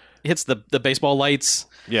and hits the baseball lights.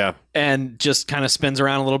 Yeah. And just kind of spins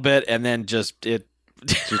around a little bit. And then just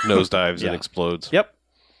nosedives and explodes. Yep.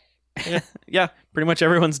 Yeah, pretty much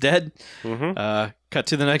everyone's dead. Cut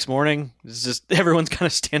to the next morning. It's just everyone's kind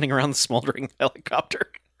of standing around the smoldering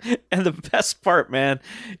helicopter. And the best part, man,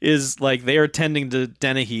 is like they are tending to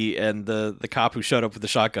Dennehy, and the cop who showed up with the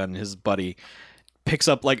shotgun, his buddy, picks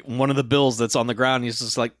up like one of the bills that's on the ground. He's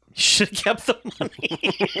just like, you should have kept the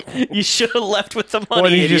money. You should have left with the money.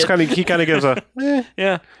 Well, he idiot. just kind of gives a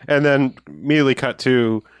yeah, and then immediately cut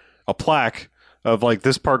to a plaque of like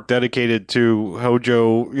this park dedicated to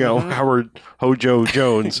Hojo, Howard Hojo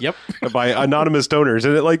Jones, by anonymous donors,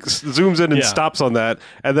 and it like zooms in and stops on that,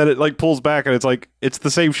 and then it like pulls back, and it's like it's the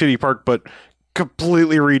same shitty park but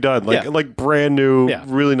completely redone, like brand new,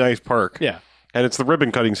 really nice park. Yeah, and it's the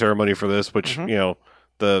ribbon cutting ceremony for this, which the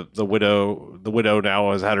widow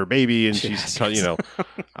now has had her baby, and she's and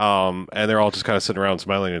they're all just kind of sitting around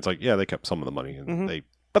smiling, and it's like they kept some of the money, and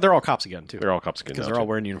but they're all cops again too. They're all cops again because they're all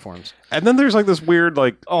wearing uniforms. And then there's like this weird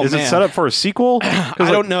it set up for a sequel? I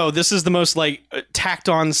don't know. This is the most like tacked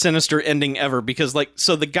on sinister ending ever, because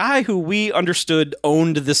so the guy who we understood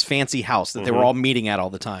owned this fancy house that they were all meeting at all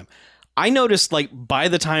the time. I noticed like by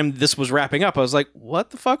the time this was wrapping up, I was like,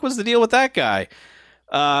 what the fuck was the deal with that guy?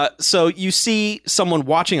 So you see someone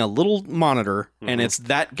watching a little monitor, and it's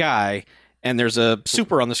that guy. And there's a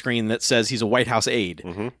super on the screen that says he's a White House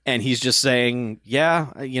aide, and he's just saying,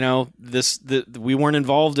 we weren't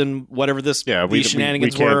involved in whatever these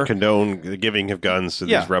shenanigans we can't were. condone the giving of guns to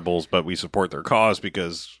these rebels, but we support their cause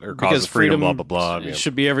because their cause is freedom, blah blah blah. It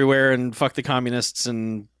should be everywhere, and fuck the communists,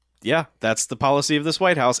 and that's the policy of this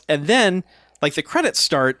White House. And then, like, the credits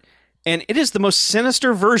start, and it is the most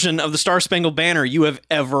sinister version of the Star Spangled Banner you have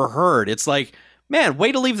ever heard. It's like, man,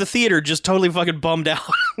 way to leave the theater just totally fucking bummed out.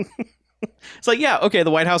 It's like, okay,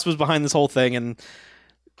 the White House was behind this whole thing,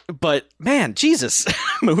 but man, Jesus,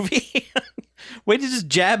 movie. Way to just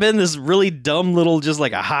jab in this really dumb little, just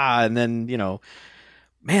like, aha, and then,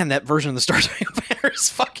 man, that version of the Star Spangled Banner is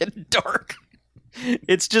fucking dark.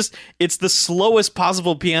 It's the slowest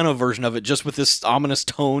possible piano version of it, just with this ominous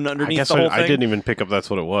tone underneath the whole thing. I didn't even pick up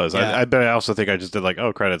that's what it was. I also think I just did like,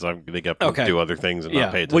 credits, I'm going to get to do other things and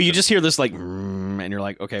not pay attention. Well, you just hear this like, and you're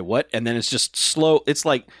like, okay, what? And then it's just slow. It's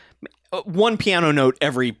like one piano note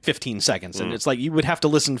every 15 seconds. And it's like you would have to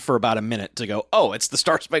listen for about a minute to go, oh, it's the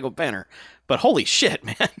Star Spangled Banner. But holy shit,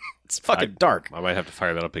 man. It's fucking dark. I might have to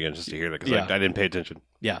fire that up again just to hear that, because I didn't pay attention.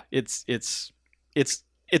 Yeah, it's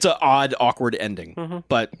an odd, awkward ending.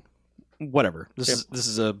 But whatever. This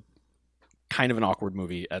is a kind of an awkward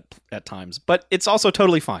movie at times. But it's also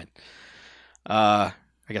totally fine. I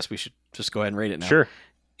guess we should just go ahead and rate it now. Sure.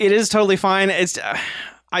 It is totally fine. It's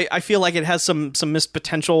I feel like it has some missed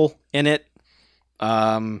potential in it.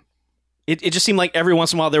 It just seemed like every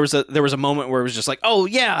once in a while there was a moment where it was just like, oh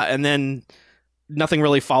yeah, and then nothing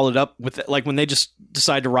really followed up with it. Like when they just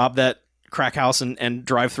decide to rob that crack house and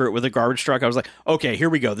drive through it with a garbage truck, I was like, okay, here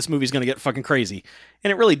we go. This movie's gonna get fucking crazy,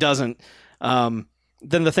 and it really doesn't.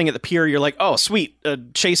 Then the thing at the pier, you're like, oh sweet, a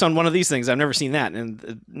chase on one of these things. I've never seen that,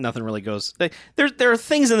 and nothing really goes. There are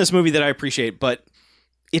things in this movie that I appreciate, but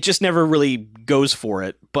it just never really goes for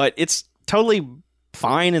it. But it's totally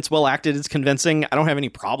fine. It's well acted. It's convincing. I don't have any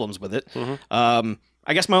problems with it. I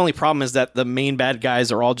I guess my only problem is that the main bad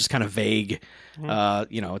guys are all just kind of vague.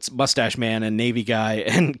 It's Mustache Man and Navy Guy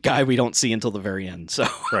and guy we don't see until the very end. So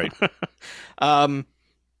Right.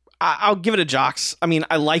 I'll give it a jocks. I mean,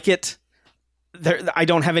 I like it. I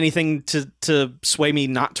don't have anything to sway me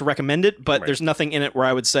not to recommend it, but there's nothing in it where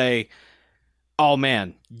I would say, oh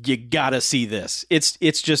man, you gotta see this.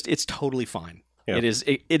 It's totally fine. Yeah.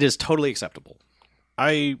 It is totally acceptable.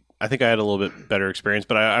 I think I had a little bit better experience,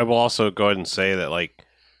 but I will also go ahead and say that like,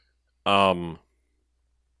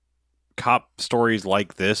 cop stories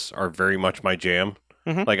like this are very much my jam.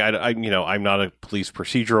 Mm-hmm. Like I'm not a police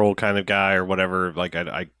procedural kind of guy or whatever. Like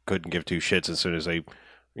I couldn't give two shits as soon as they,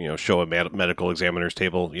 show a medical examiner's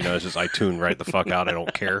table. It's just I tune right the fuck out. I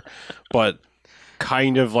don't care. But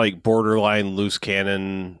kind of like borderline loose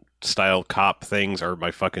cannon style cop things are my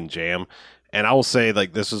fucking jam. And I will say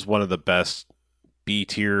like this is one of the best B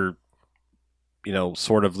tier,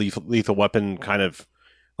 sort of lethal weapon kind of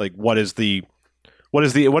like what is the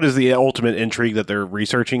ultimate intrigue that they're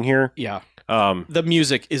researching here? Yeah. The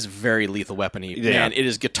music is very Lethal Weapon-y. Yeah. Man, it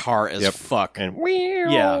is guitar as fuck. And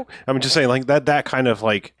yeah. I'm just saying like that kind of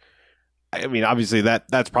like, I mean, obviously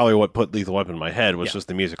that's probably what put Lethal Weapon in my head was just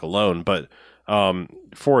the music alone. But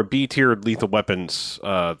for a B tier Lethal Weapons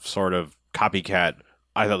sort of copycat,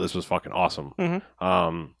 I thought this was fucking awesome.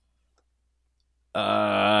 Mm-hmm.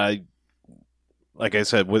 Like I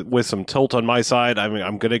said, with some tilt on my side, I mean,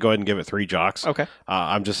 I'm going to go ahead and give it 3 jocks. Okay.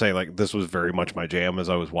 I'm just saying, like, this was very much my jam as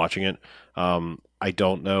I was watching it. I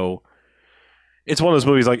don't know. It's one of those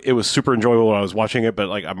movies, like, it was super enjoyable when I was watching it, but,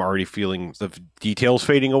 like, I'm already feeling the details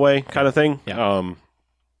fading away kind of thing. Yeah.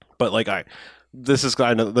 But, like, this is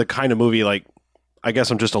kind of the kind of movie, like, I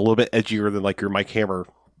guess I'm just a little bit edgier than, like, your Mike Hammer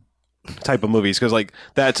type of movies, because, like,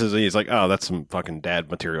 that's he's like, oh, that's some fucking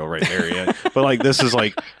dad material right there. Yeah. But, like, this is,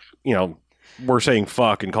 like, we're saying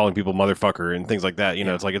fuck and calling people motherfucker and things like that.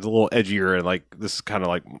 It's like it's a little edgier and like this is kind of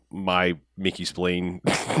like my Mickey Spillane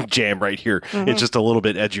jam right here. Mm-hmm. It's just a little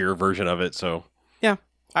bit edgier version of it. So yeah,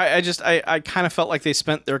 I kind of felt like they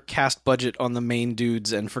spent their cast budget on the main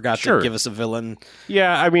dudes and forgot to give us a villain.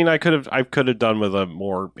 Yeah, I mean, I could have done with a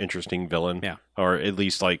more interesting villain. Yeah, or at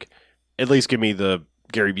least give me the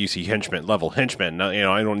Gary Busey henchman.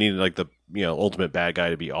 I don't need like the ultimate bad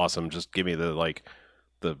guy to be awesome. Just give me the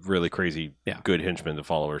really crazy good henchman to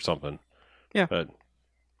follow or something. Yeah. But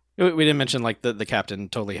we didn't mention like the captain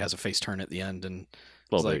totally has a face turn at the end and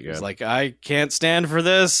it's like I can't stand for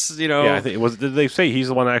this, Yeah, I think did they say he's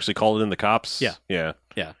the one that actually called in the cops? Yeah. Yeah.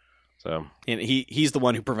 Yeah. So and he's the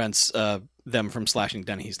one who prevents them from slashing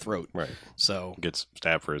Denny's throat. Right. So gets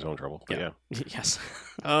stabbed for his own trouble. But yeah. Yes.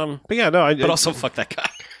 But yeah, no, but also fuck that guy.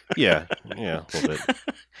 Yeah. Yeah, a little bit.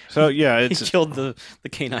 So yeah, he killed the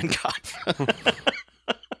canine cop.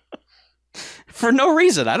 For no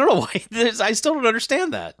reason. I don't know why. I still don't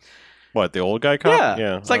understand that. What, the old guy cop?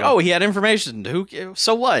 Yeah. It's like, he had information.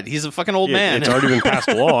 So what? He's a fucking old man. It's already been passed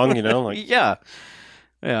along, Like... Yeah.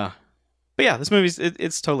 Yeah. But yeah, this movie's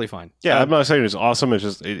it's totally fine. Yeah, I'm not saying it's awesome. It's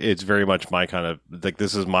just it's very much my kind of like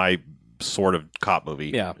this is my sort of cop movie.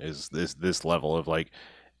 Yeah. Is this level of like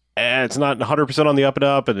it's not 100% on the up and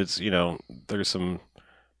up, and it's there's some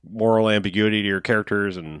moral ambiguity to your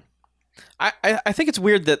characters, and I think it's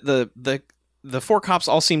weird that the 4 cops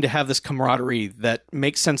all seem to have this camaraderie that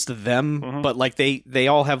makes sense to them, mm-hmm. but like they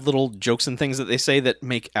all have little jokes and things that they say that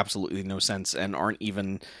make absolutely no sense and aren't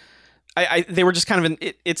even. They were just kind of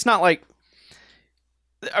it's not like.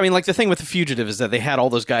 I mean, like the thing with The Fugitive is that they had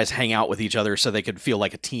all those guys hang out with each other so they could feel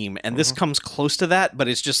like a team, and this comes close to that, but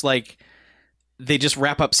it's just like they just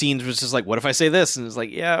wrap up scenes which is like, what if I say this? And it's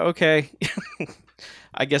like, yeah, okay.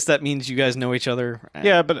 I guess that means you guys know each other.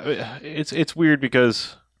 Yeah, but it's weird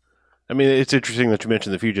because. I mean, it's interesting that you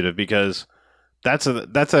mentioned The Fugitive because that's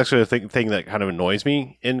actually a thing that kind of annoys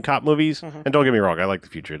me in cop movies. Mm-hmm. And don't get me wrong, I like The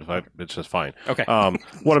Fugitive. It's just fine. Okay.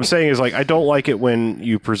 What I'm saying is like I don't like it when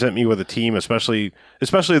you present me with a team, especially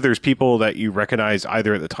if there's people that you recognize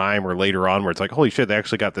either at the time or later on, where it's like, holy shit, they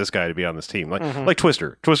actually got this guy to be on this team. Like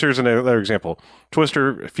Twister. Twister's another example.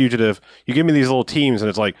 Twister, Fugitive. You give me these little teams, and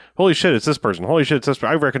it's like, holy shit, it's this person. Holy shit, it's this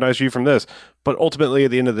person. I recognize you from this. But ultimately,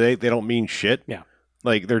 at the end of the day, they don't mean shit. Yeah.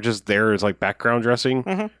 Like, they're just there as, like, background dressing.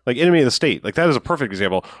 Mm-hmm. Like, Enemy of the State. Like, that is a perfect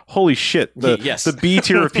example. Holy shit. The B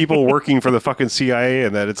tier of people working for the fucking CIA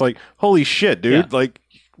and that. It's like, holy shit, dude. Yeah. Like,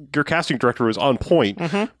 your casting director was on point.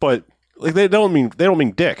 Mm-hmm. But, like, they don't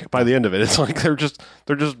mean dick by the end of it. It's like, they're just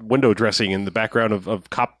window dressing in the background of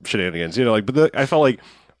cop shenanigans. But I felt like,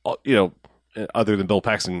 other than Bill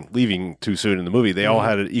Paxton leaving too soon in the movie, they all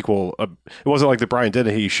had an equal. It wasn't like the Brian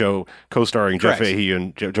Dennehy show co-starring Jeff Fahey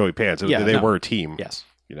and Joey Pants. They were a team. Yes,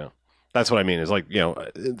 That's what I mean. Is like,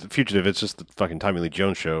 The Fugitive. It's just the fucking Tommy Lee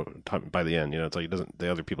Jones show. By the end, it's like it doesn't.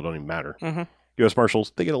 The other people don't even matter. Mm-hmm. U.S.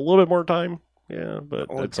 Marshals, they get a little bit more time. Yeah, but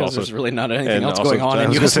it's also there's really not anything else going on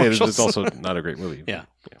in U.S. Marshals. It's also not a great movie. Yeah.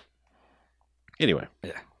 Anyway.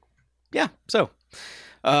 Yeah. So,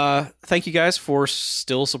 thank you guys for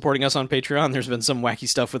still supporting us on Patreon. There's been some wacky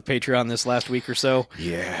stuff with Patreon this last week or so.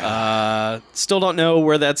 Yeah. Still don't know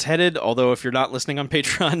where that's headed, although if you're not listening on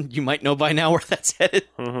Patreon, you might know by now where that's headed,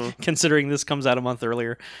 considering this comes out a month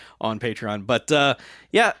earlier on Patreon. But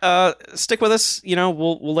stick with us.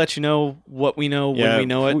 We'll let you know what we know when we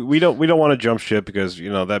know it. We don't want to jump ship because,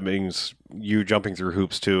 that means you jumping through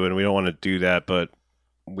hoops too, and we don't want to do that, but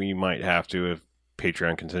we might have to if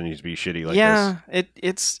Patreon continues to be shitty like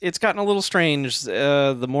this. It's gotten a little strange.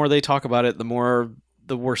 The more they talk about it,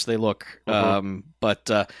 the worse they look. For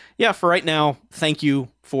right now, thank you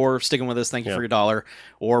for sticking with us. Thank you for your $1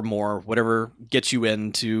 or more, whatever gets you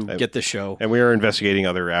in to get this show. And we are investigating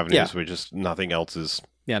other avenues. We just nothing else is.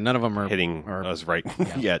 Yeah, none of them are hitting us right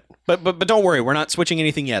yet. But don't worry, we're not switching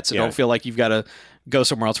anything yet. So don't feel like you've got to go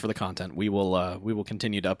somewhere else for the content. We will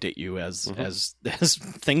continue to update you as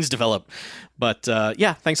things develop. But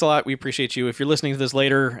thanks a lot. We appreciate you. If you're listening to this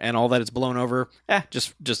later and all that is blown over,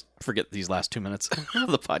 just forget these last 2 minutes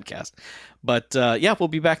of the podcast. But we'll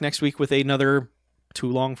be back next week with another Too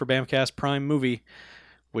Long for Bamcast Prime movie.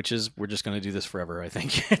 Which is, we're just going to do this forever, I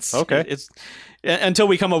think. It's until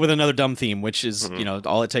we come up with another dumb theme, which is,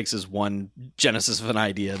 all it takes is one genesis of an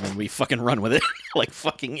idea, and then we fucking run with it like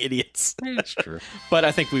fucking idiots. That's true. But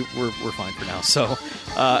I think we're fine for now. So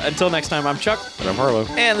until next time, I'm Chuck. And I'm Harlow.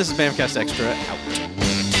 And this is Bamcast Extra, out.